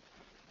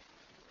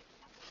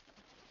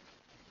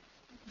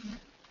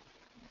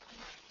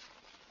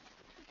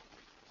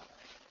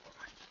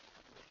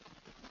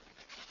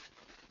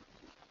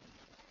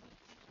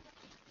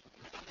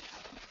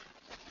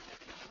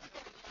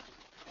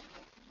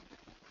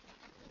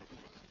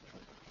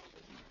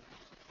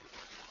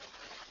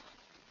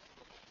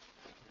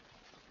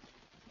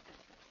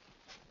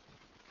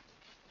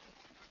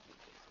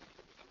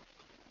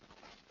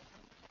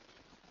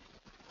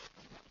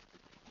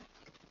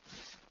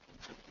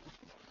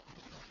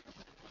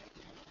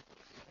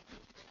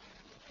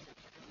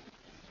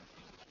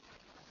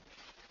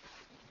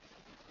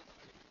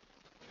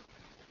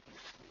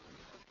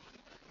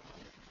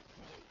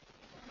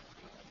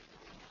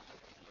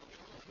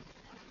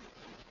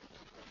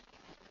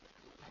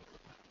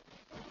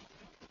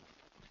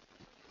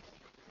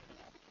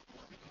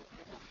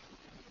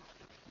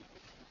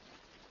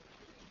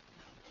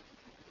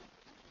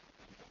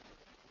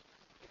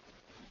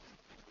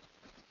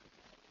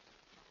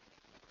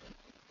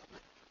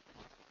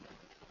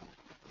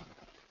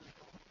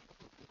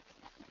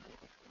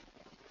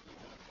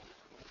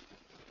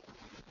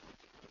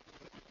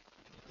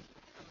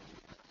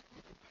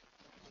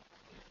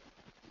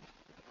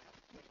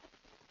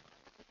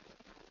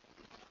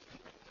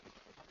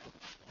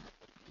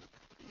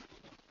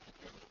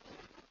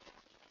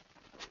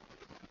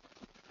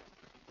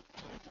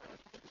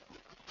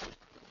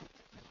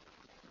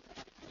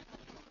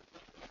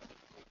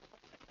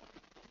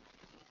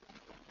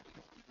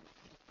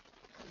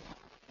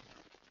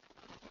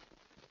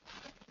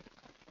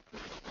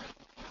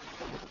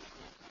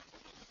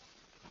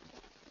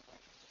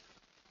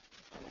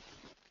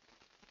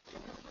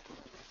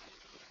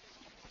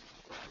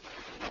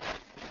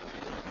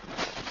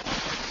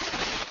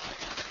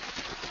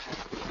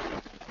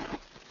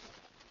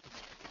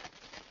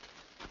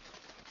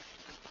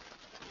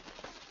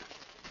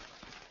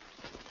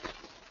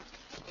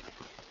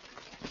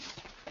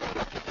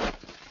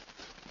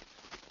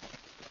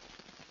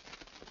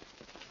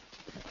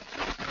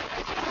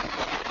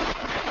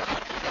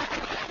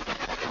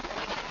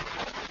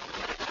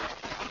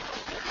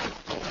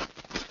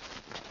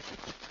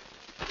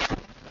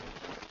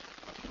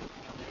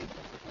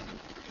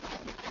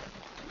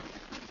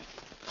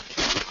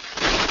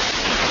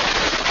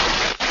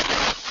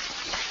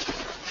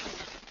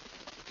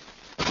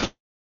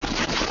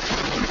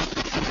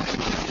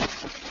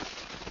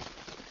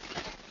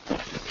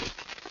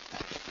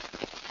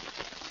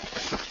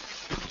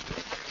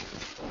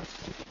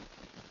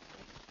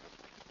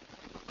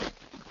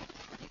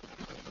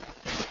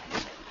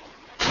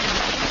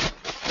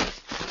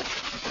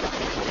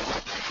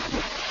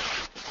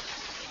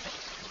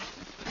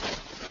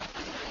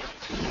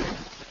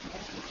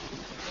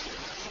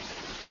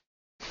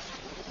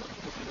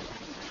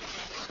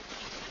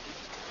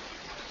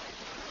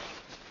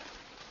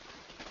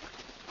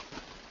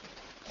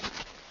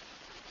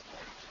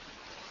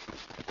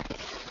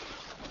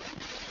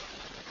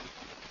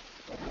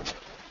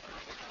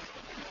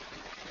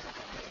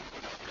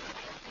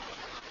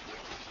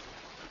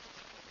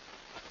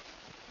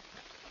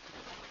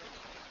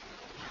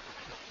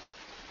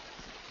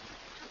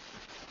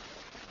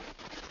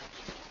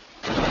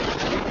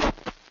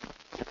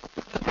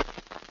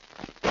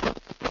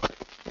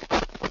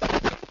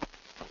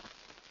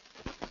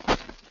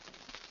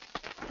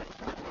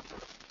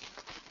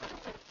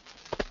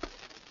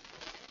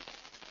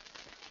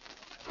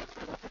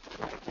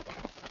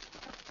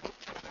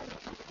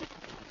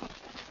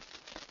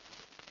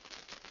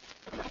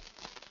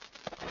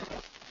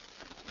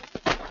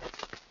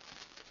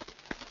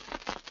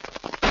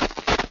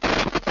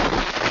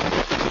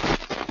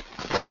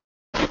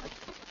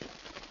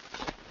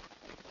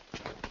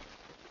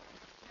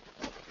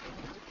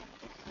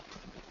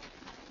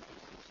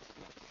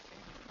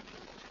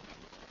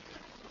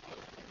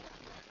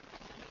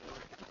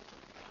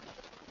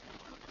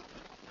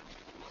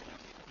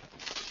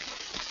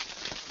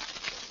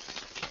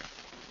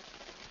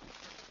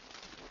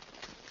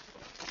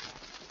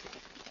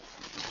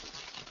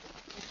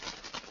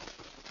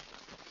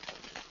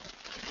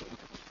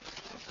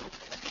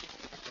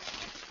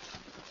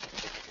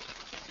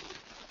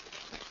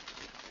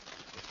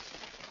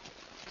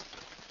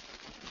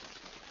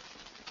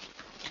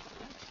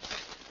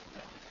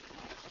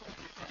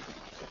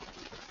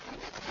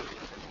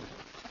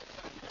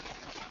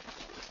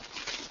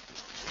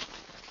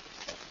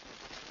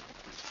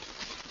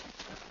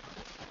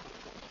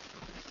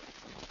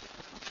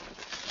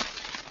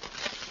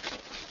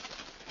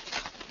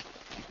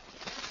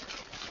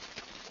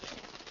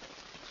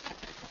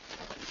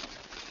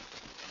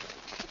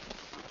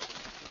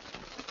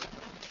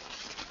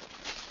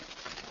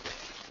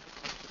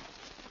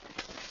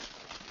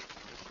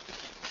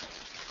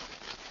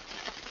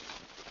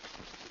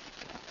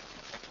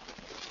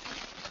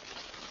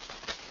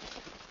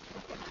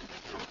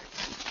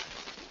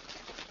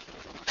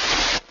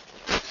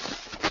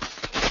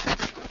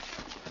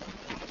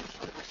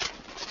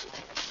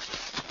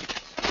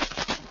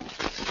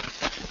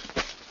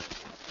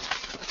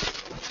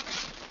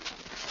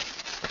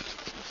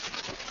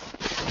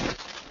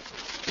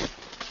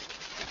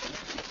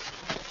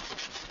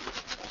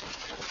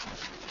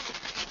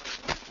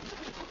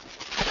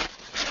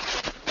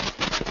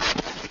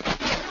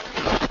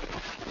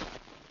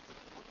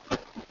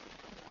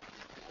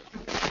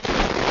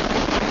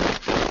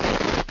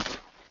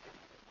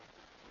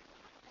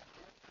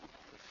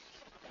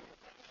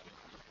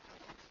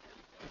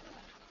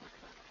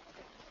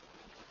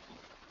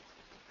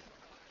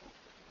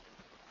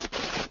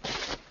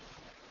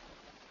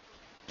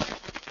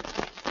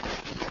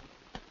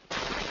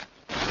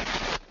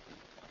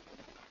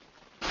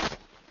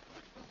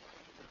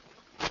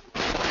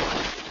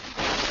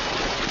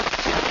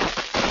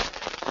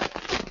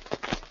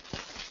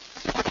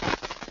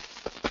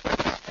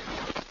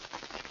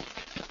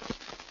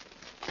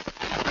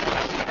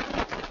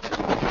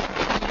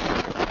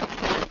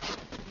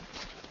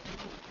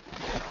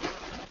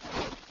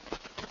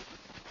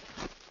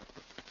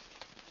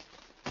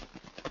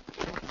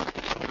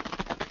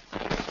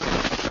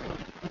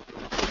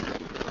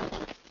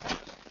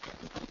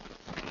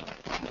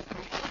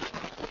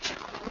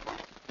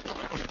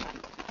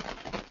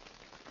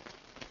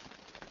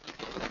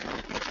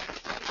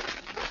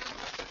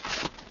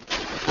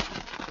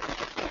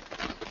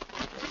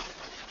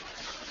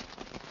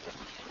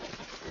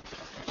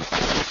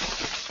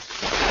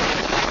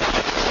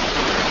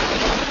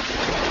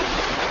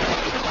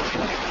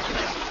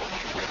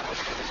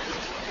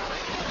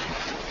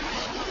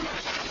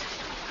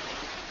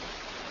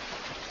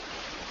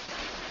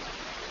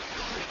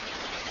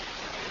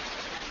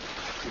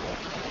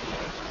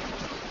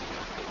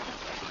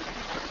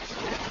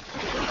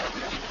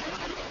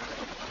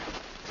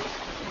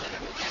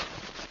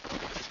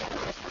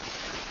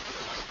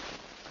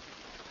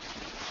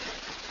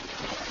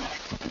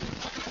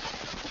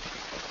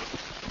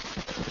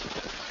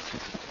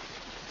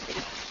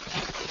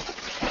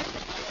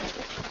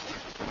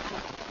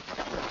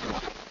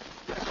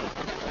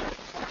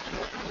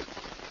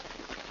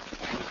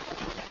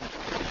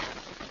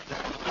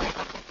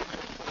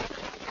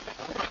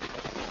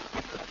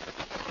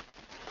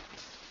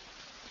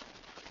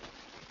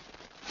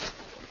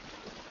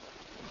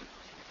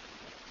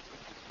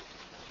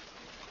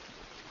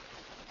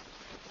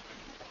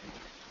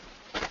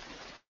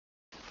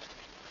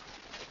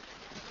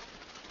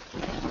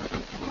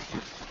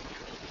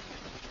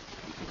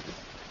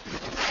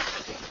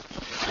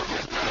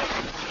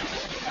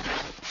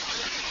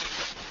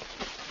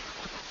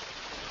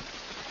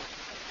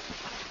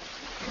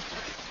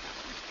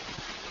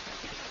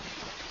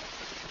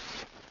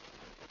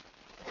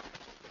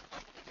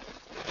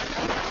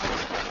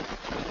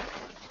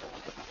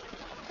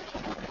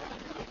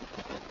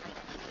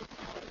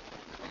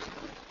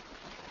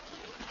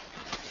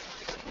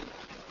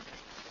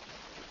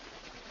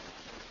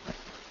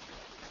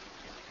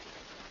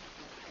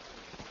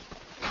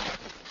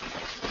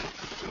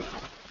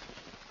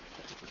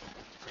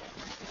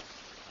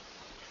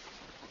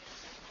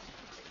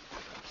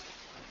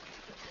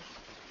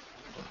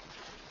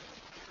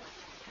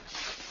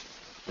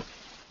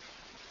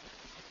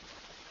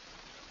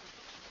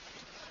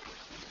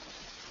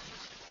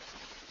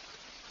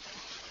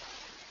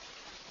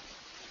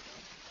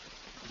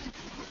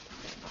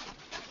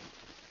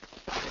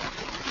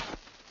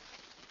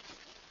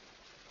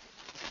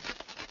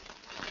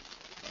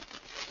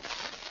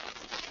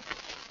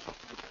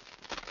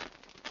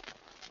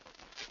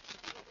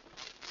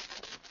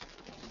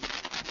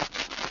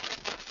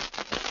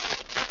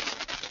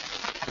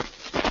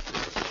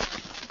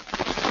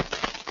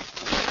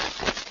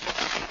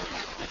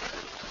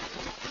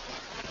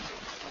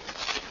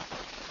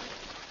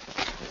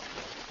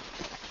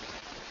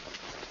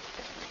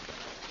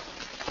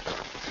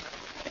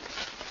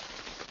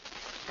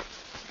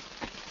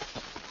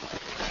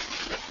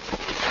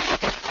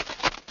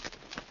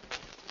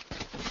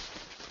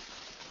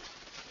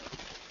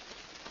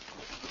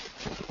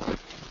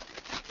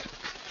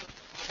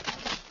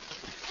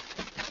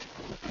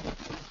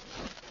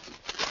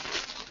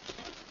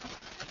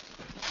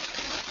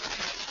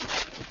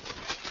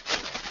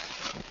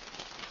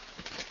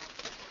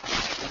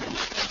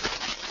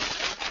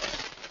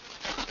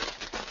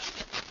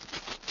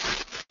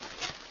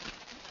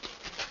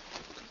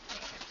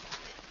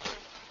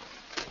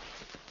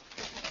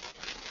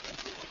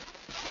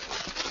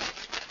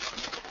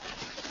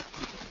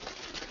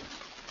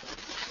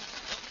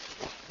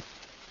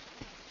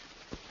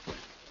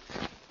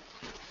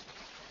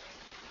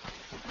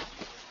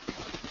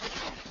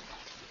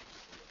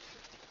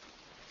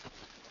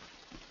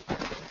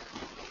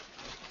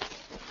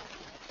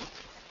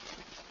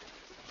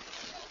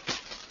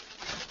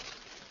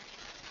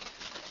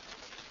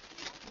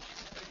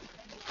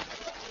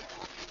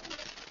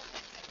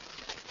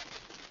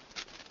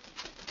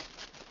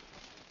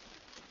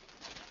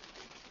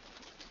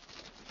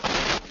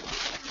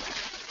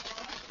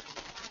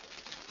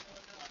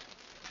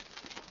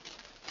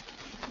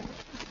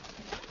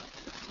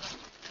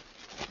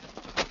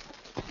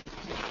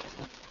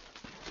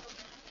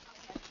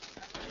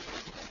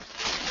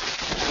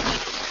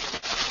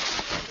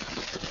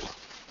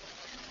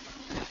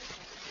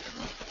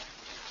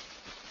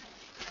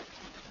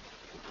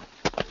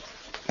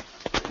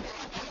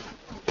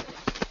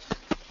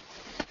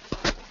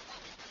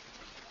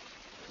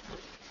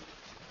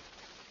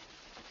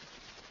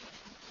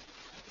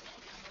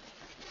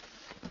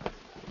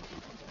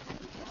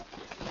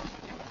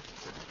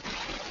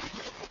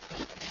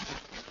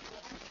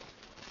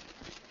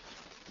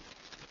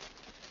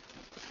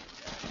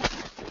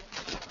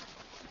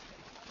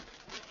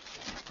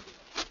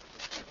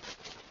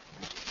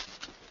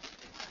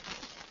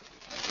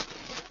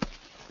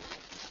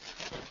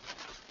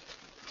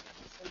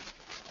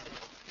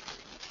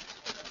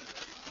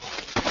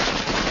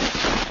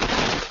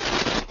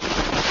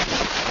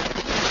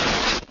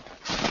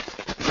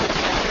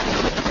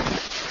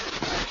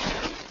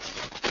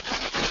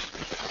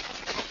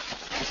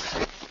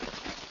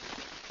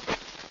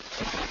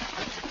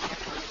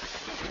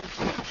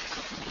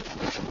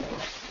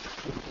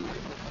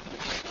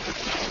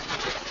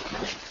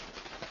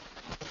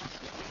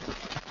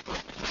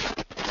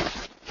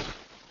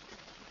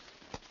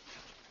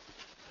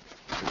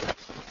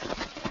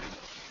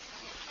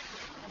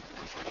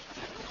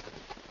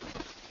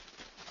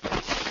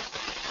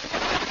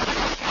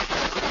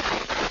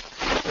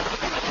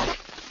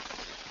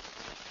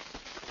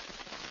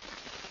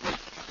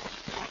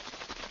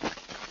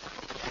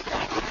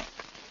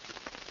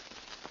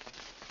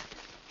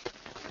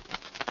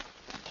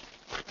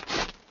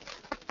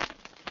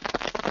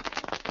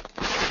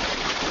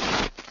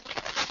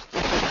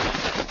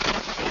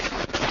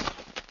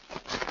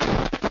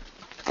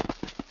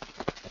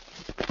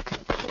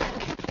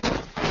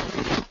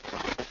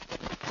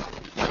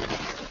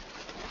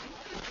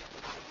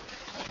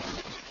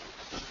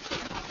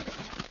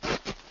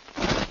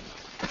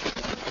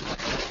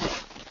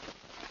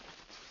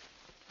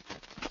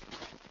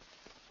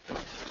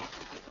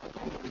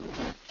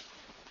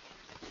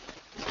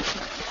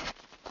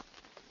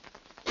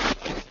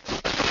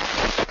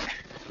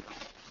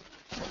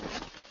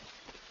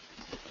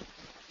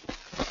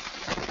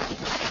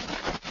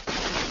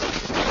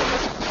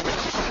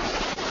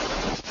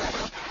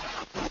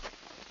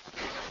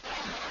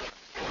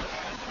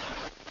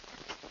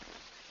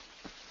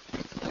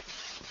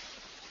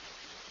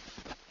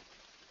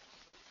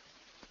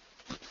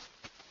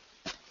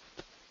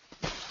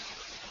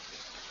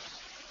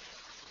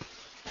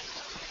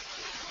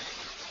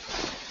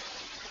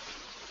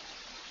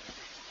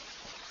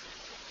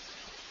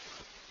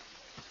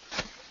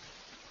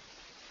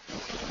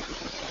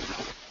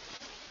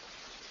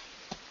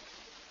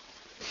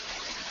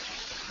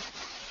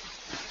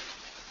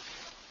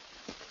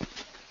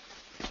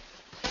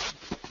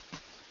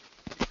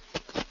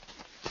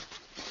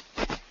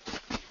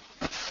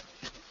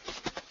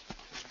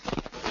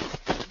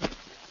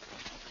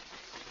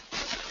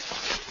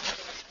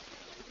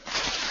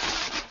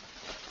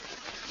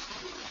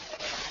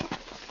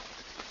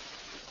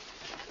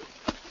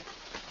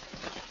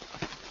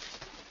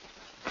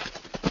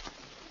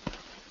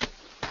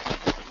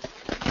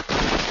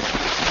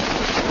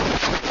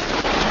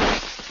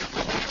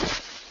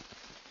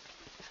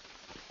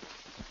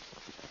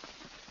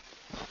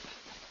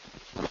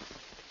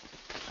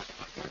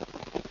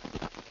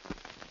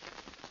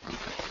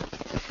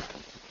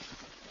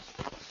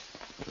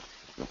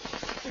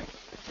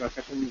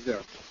 microphone is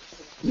there.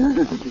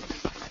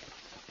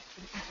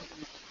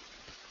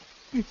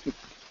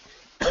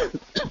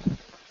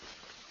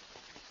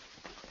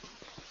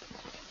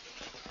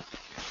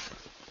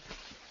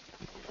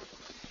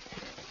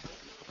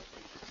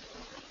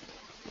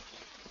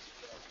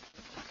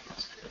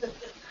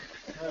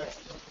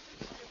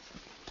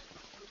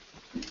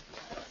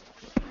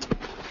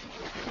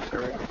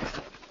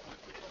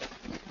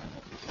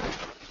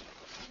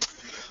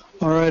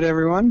 All right,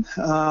 everyone.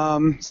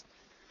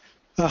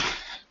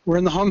 We're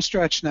in the home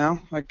stretch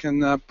now. I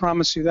can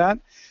promise you that.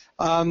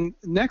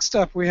 Next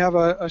up, we have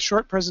a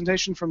short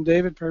presentation from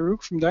David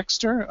Perouk from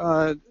Dexter,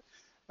 a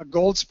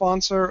gold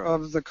sponsor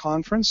of the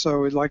conference,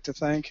 so we'd like to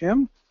thank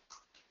him.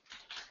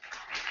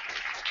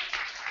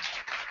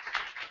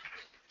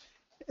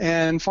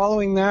 And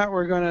following that,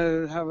 we're going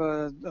to have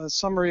a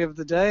summary of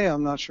the day.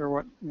 I'm not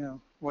sure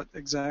what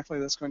exactly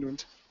that's going to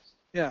entail.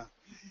 Yeah.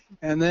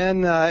 And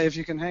then if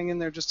you can hang in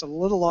there just a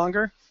little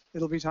longer,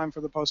 it'll be time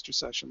for the poster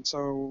session.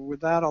 So with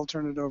that, I'll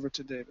turn it over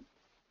to David.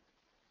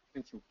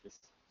 Thank you. Yes.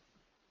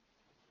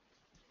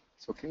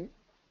 It's okay?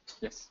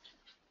 Yes.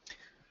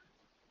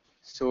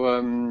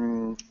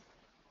 So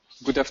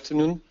good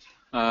afternoon,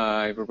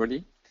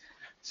 everybody.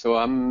 So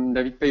I'm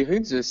David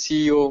Perouk, the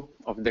CEO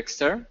of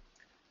Dexter.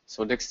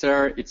 So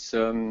Dexter, it's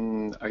a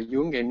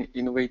young and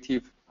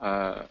innovative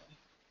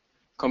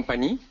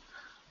company.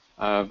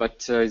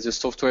 But it's a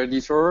software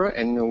editor,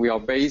 and we are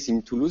based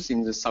in Toulouse,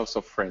 in the south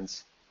of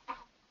France.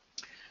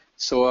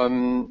 So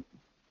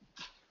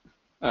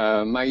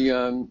my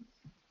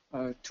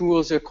two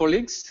other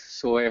colleagues,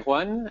 so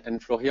Erwan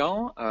and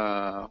Florian,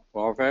 who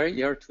are very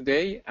here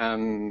today,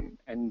 and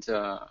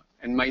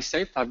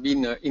myself have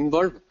been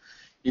involved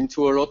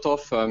into a lot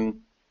of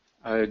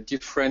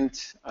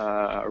different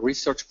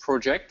research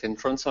projects and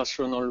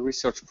transnational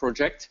research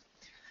projects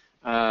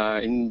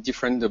in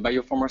different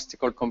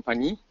biopharmaceutical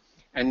companies.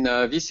 And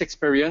these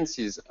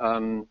experiences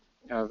have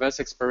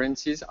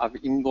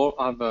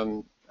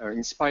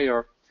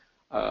inspired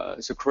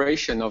the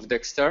creation of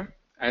Dexter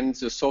and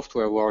the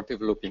software we are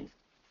developing.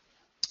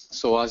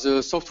 So as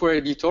a software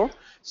editor,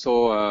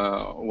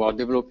 so we are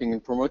developing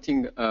and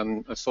promoting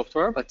a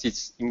software, but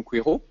it's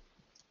Inquiro,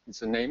 it's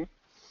the name.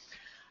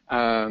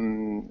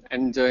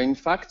 In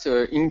fact,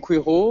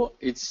 Inquiro,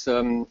 it's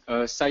a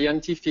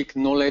scientific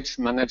knowledge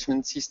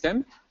management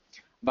system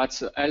that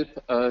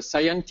helps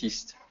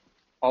scientists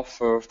of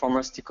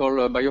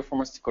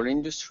biopharmaceutical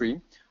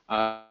industry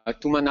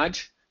to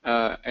manage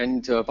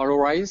and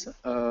valorize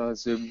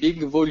the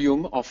big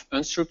volume of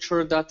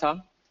unstructured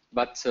data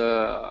that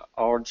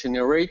are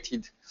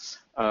generated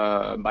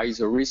by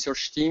the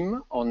research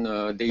team on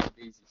a daily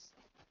basis.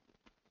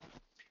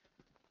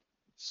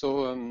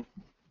 So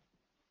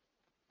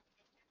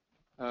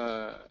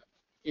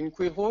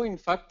Inquiro, in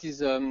fact,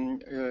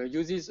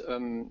 uses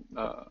an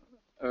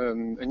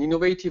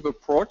innovative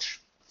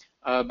approach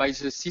by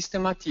the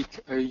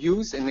systematic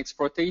use and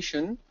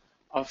exploitation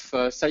of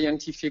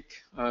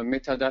scientific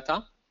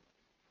metadata,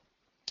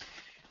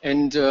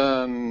 and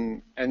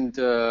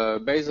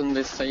based on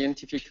this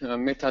scientific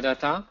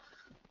metadata,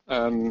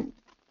 the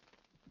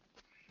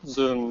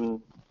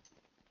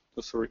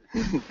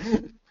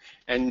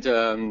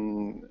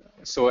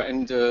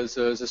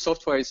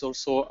software is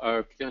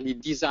also clearly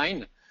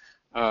designed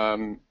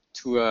to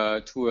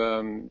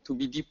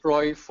be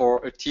deployed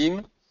for a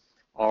team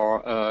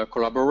or a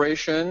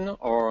collaboration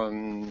or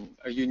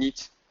a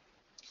unit.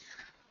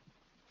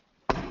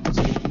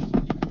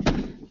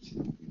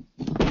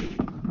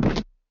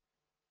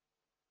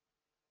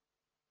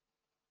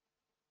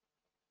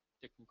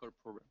 Technical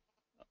problem.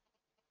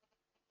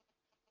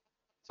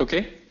 It's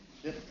okay?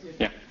 Yes.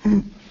 Yeah.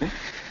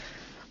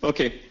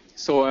 Okay.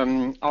 So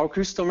our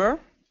customer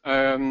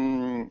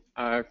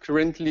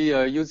currently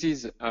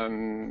uses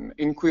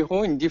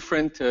Inquiro in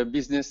different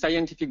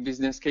scientific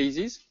business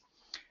cases.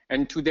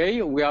 And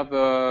today we have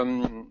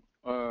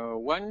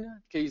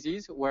one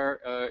cases where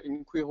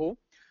Inquiro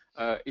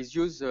is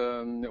used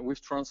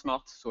with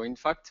Transmart. So in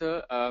fact,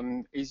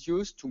 is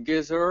used to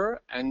gather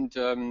and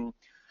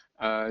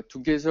all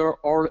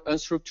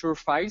unstructured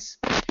files.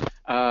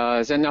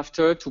 Then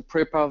after to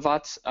prepare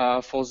that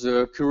for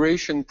the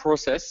curation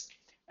process,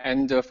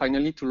 and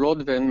finally to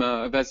load them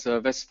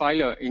this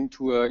file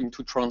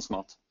into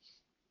Transmart.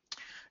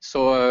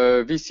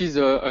 So this is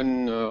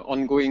an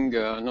ongoing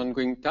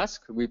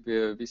task with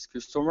this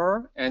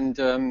customer, and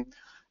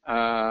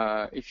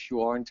if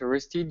you are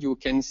interested, you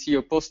can see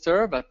a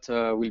poster that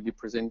will be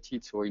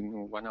presented so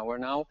in 1 hour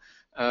now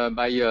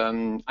by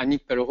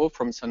Annick Pellereau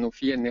from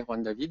Sanofi and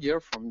Erwan David here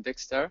from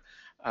Dexter.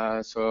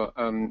 So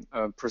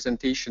a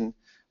presentation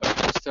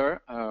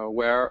poster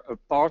where a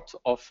part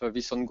of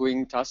this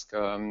ongoing task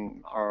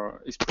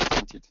is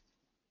presented.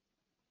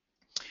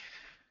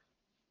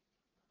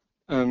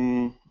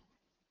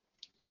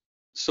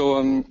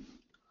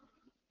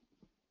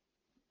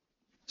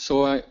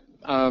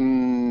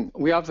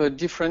 We have a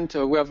different.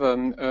 We have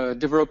a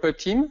developer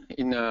team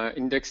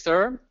in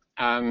Dexter,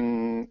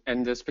 and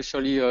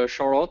especially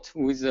Charlotte,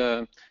 who is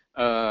a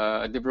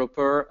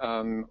developer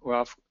who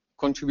have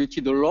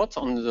contributed a lot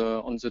on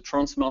the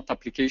Transmart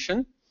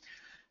application.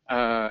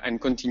 And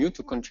continue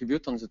to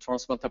contribute on the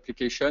Transmart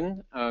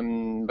application.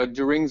 But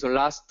during the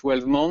last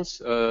 12 months,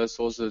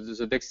 so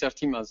the Dexter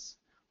team has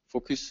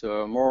focused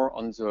more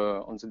on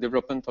the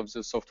development of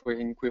the software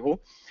in Quiro.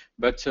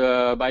 But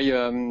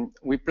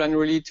we plan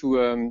really to,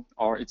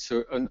 or it's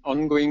an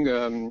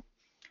ongoing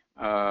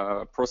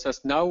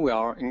process now. We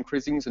are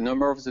increasing the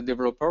number of the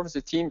developers of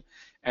the team,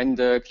 and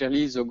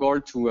clearly the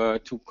goal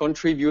to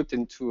contribute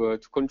and to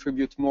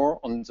contribute more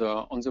on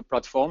the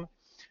platform.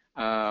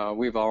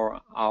 With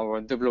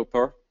our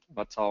developer,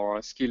 that's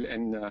our skill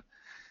and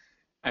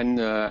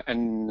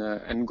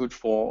good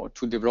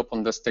to develop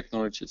on those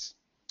technologies.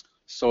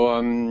 So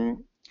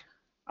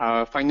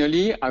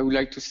finally, I would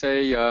like to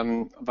say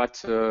that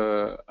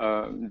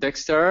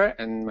Dexter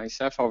and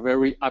myself are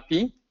very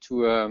happy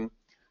to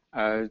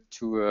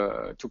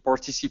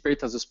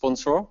participate as a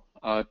sponsor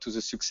to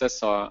the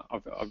success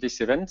of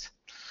this event.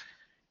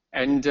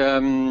 And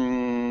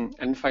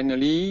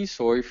finally,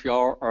 so if you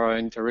are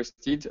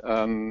interested,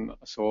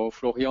 so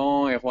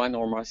Florian, Erwan,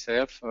 or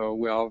myself,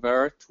 we are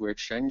there to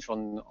exchange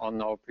on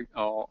our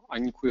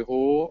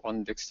Quiro,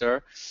 on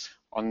Dexter,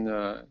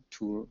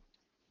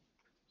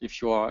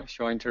 if you are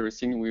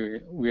interested,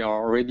 we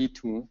are ready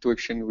to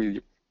exchange with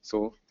you.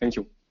 So thank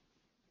you.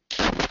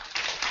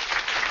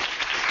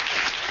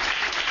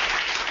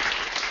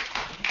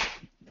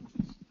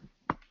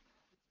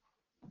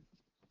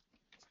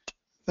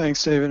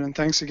 Thanks, David, and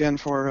thanks again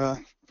for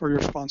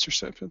your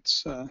sponsorship.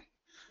 It's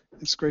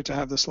great to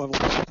have this level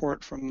of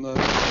support from the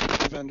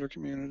vendor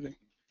community.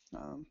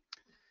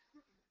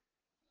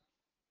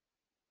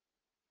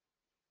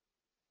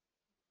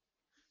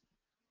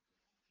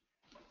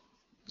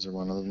 Is there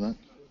one other than that?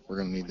 We're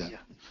going to need that.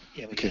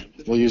 Yeah, okay,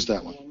 we'll use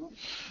that one.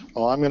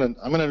 Oh, I'm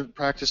gonna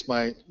practice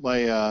my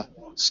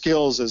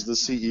skills as the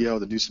CEO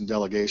to do some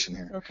delegation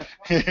here.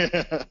 Okay.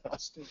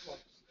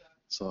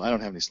 So I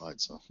don't have any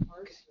slides. So.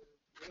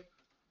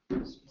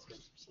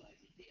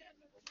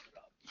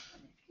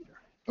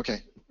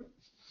 Okay.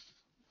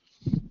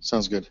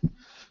 Sounds good.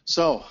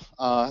 So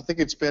I think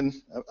it's been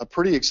a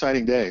pretty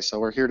exciting day. So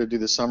we're here to do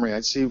the summary.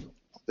 I see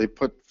they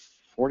put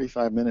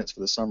 45 minutes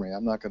for the summary.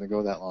 I'm not going to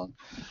go that long.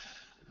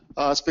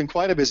 It's been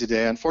quite a busy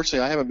day.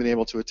 Unfortunately, I haven't been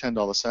able to attend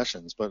all the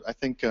sessions. But I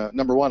think,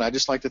 number one, I'd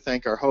just like to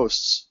thank our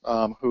hosts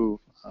who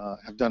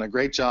have done a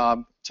great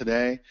job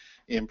today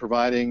in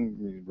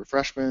providing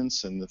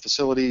refreshments and the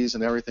facilities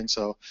and everything.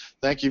 So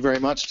thank you very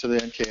much to the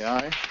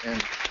NKI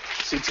and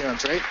CT on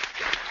Trade.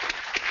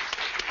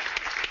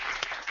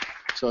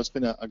 So it's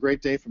been a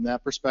great day from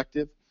that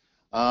perspective.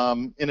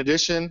 In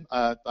addition,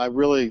 I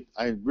really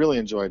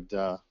enjoyed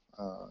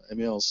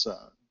Emil's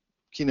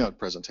keynote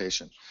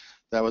presentation.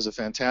 That was a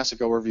fantastic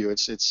overview.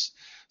 It's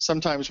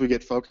sometimes we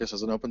get focused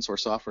as an open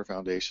source software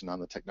foundation on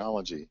the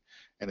technology,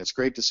 and it's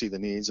great to see the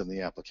needs and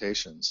the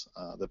applications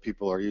that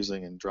people are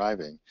using and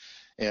driving,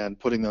 and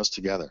putting those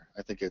together.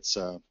 I think it's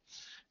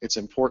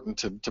important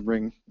to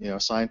bring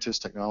scientists,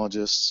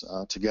 technologists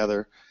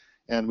together.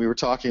 And we were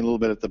talking a little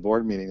bit at the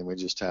board meeting that we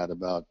just had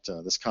about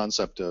this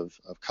concept of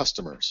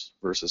customers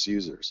versus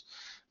users.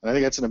 And I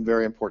think that's a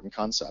very important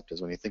concept,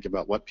 is when you think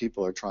about what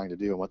people are trying to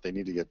do and what they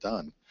need to get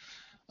done.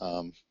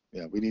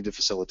 We need to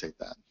facilitate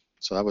that.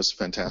 So that was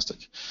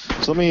fantastic.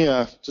 So let me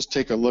just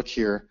take a look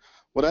here.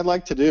 What I'd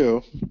like to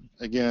do,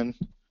 again,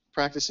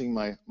 practicing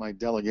my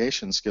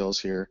delegation skills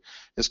here,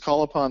 is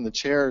call upon the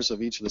chairs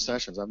of each of the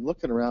sessions. I'm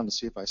looking around to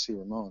see if I see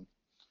Ramon.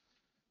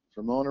 Is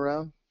Ramon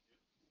around?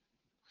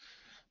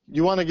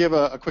 You want to give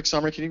a quick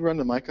summary? Can you run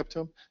the mic up to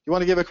him? You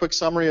want to give a quick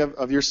summary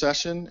of your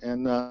session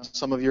and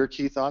some of your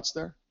key thoughts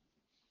there?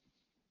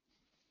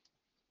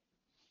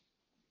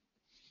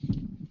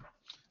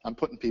 I'm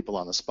putting people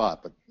on the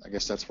spot, but I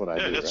guess that's what I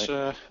do,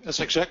 right? That's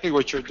exactly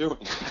what you're doing.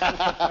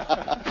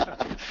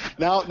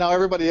 Now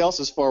everybody else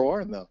is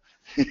forewarned, though.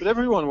 But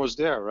everyone was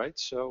there, right?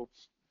 So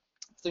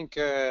I think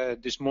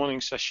this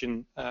morning's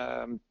session,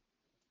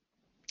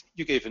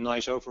 you gave a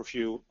nice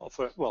overview of,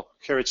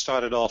 Gerrit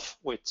started off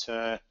with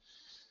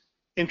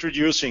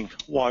introducing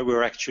why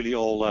we're actually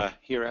all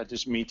here at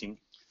this meeting.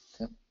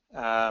 Yep.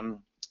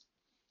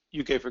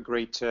 You gave a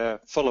great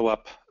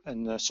follow-up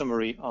and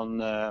summary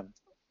on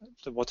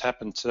what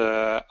happened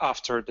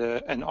after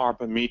the Ann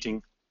Arbor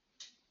meeting.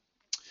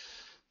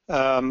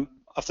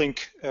 I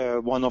think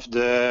one of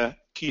the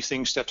key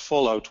things that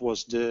followed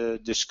was the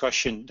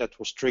discussion that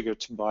was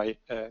triggered by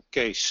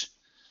Kees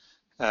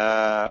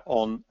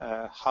on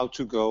how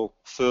to go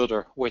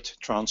further with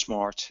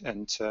Transmart,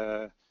 and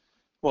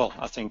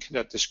I think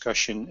that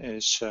discussion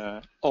is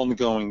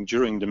ongoing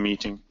during the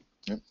meeting.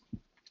 Yep.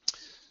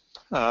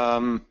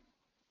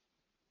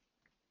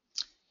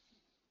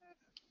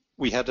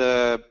 We had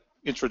a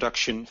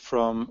introduction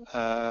from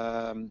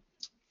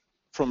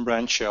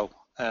Rancho,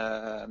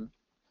 and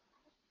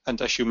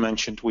as you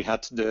mentioned, we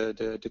had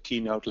the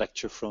keynote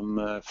lecture from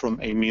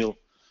Emil.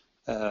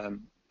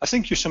 I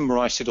think you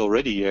summarized it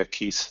already,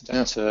 Keith,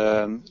 that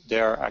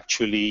they're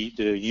actually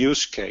the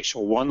use case,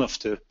 or one of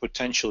the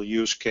potential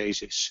use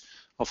cases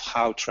of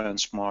how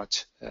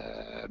Transmart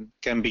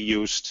can be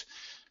used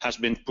has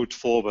been put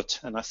forward.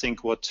 And I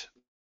think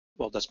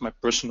well, that's my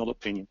personal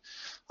opinion.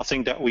 I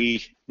think that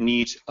we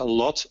need a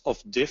lot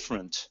of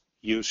different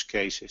use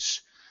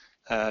cases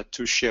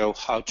to show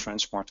how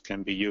Transmart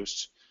can be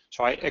used.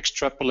 So I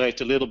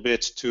extrapolate a little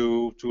bit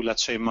to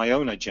let's say, my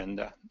own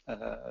agenda.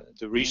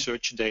 The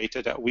research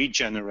data that we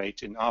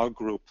generate in our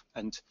group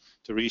and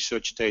the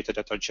research data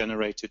that are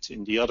generated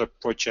in the other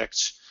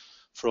projects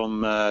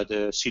from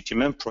the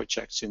CTMM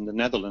projects in the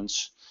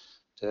Netherlands,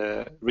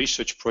 the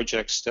research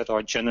projects that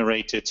are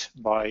generated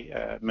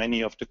by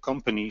many of the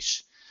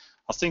companies.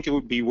 I think it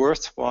would be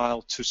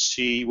worthwhile to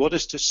see what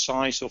is the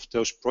size of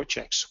those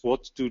projects.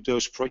 What do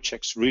those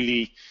projects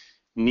really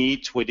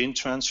need within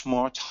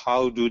Transmart?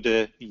 How do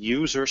the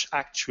users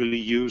actually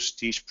use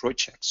these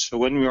projects? So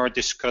when we are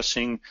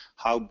discussing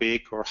how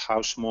big or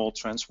how small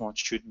Transmart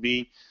should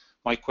be,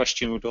 my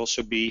question would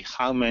also be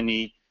how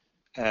many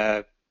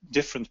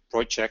different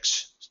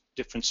projects,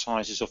 different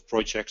sizes of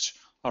projects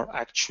are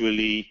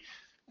actually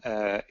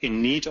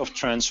in need of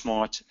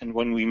Transmart, and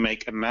when we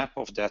make a map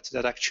of that,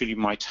 that actually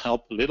might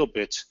help a little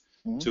bit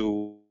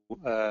to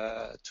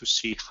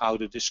see how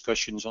the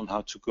discussions on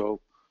how to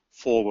go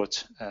forward.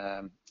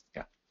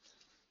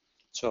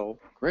 So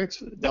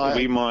great. That will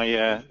be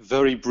my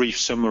very brief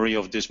summary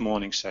of this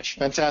morning's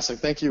session. Fantastic.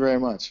 Thank you very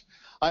much.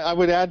 I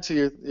would add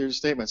to your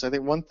statements. I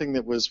think one thing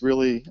that was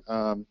really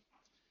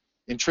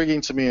intriguing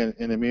to me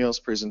in Emil's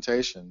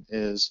presentation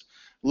is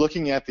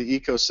looking at the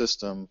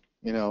ecosystem,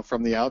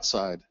 from the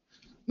outside,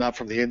 not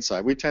from the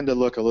inside. We tend to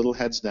look a little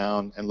heads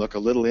down and look a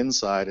little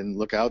inside and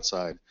look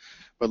outside.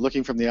 But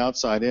looking from the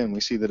outside in, we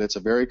see that it's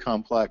a very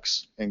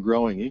complex and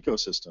growing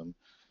ecosystem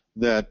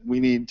that we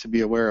need to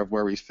be aware of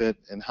where we fit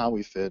and how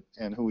we fit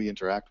and who we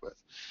interact with.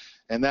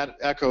 And that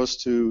echoes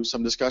to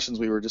some discussions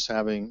we were just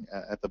having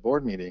at the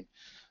board meeting,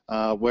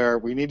 where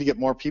we need to get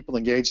more people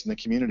engaged in the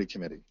community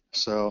committee.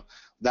 So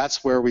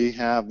that's where we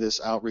have this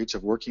outreach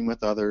of working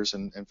with others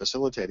and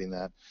facilitating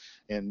that.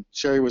 And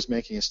Sherry was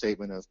making a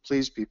statement of,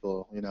 please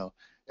people,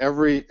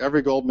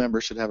 every gold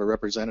member should have a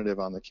representative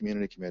on the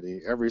community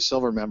committee. Every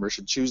silver member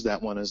should choose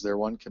that one as their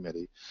one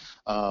committee.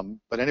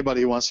 But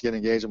anybody who wants to get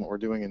engaged in what we're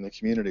doing in the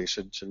community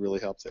should really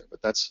help there.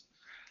 But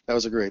that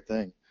was a great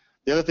thing.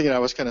 The other thing that I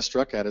was kind of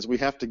struck at is we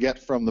have to get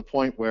from the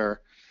point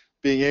where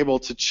being able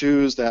to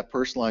choose that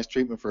personalized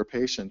treatment for a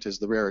patient is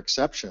the rare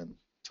exception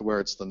to where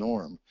it's the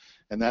norm.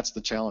 And that's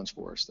the challenge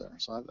for us there.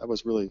 So that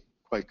was really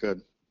quite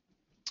good.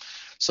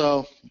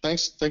 So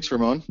thanks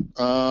Ramon.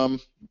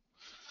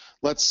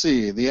 Let's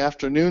see, the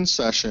afternoon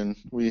session,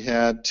 we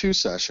had 2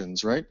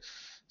 sessions, right?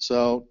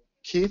 So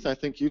Keith, I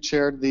think you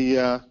chaired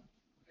the,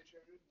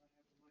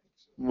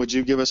 would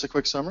you give us a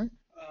quick summary?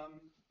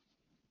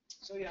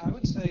 So yeah, I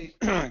would say,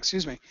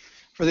 excuse me,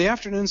 for the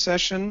afternoon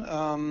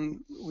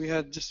session, we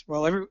had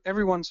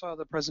everyone saw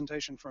the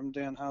presentation from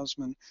Dan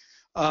Hausman.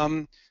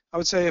 I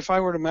would say if I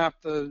were to map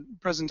the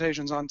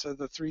presentations onto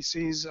the 3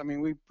 C's, I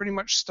mean, we pretty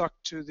much stuck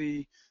to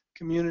the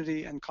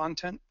community and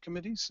content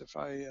committees. If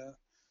I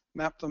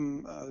map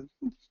them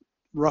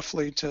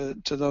roughly to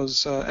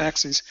those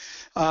axes.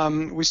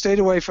 We stayed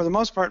away for the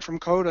most part from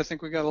code. I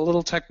think we got a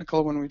little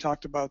technical when we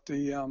talked about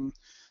the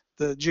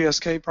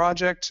GSK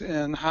project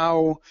and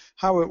how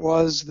it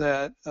was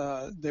that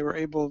they were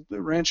able,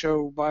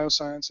 Rancho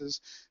Biosciences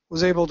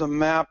was able to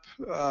map,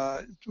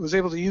 was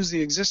able to use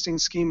the existing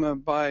schema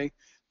by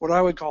what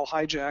I would call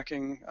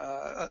hijacking,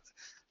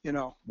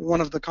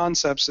 one of the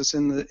concepts that's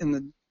in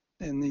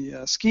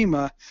the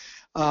schema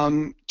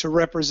to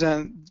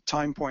represent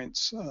time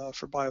points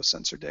for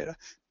biosensor data.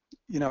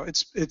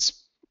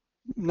 It's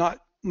not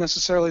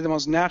necessarily the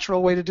most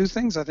natural way to do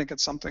things. I think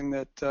it's something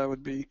that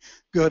would be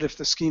good if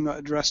the schema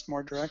addressed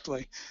more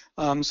directly.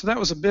 So that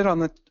was a bit on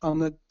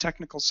the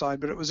technical side,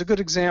 but it was a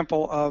good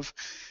example of,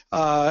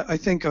 I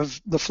think,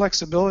 of the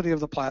flexibility of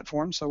the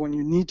platform. So when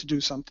you need to do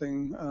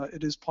something,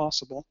 it is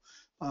possible,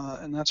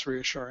 and that's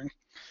reassuring.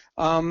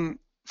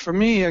 For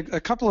me,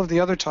 a couple of the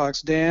other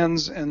talks,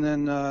 Dan's and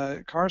then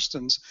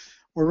Karsten's,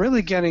 we're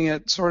really getting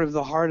at sort of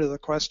the heart of the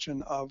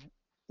question of,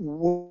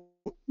 what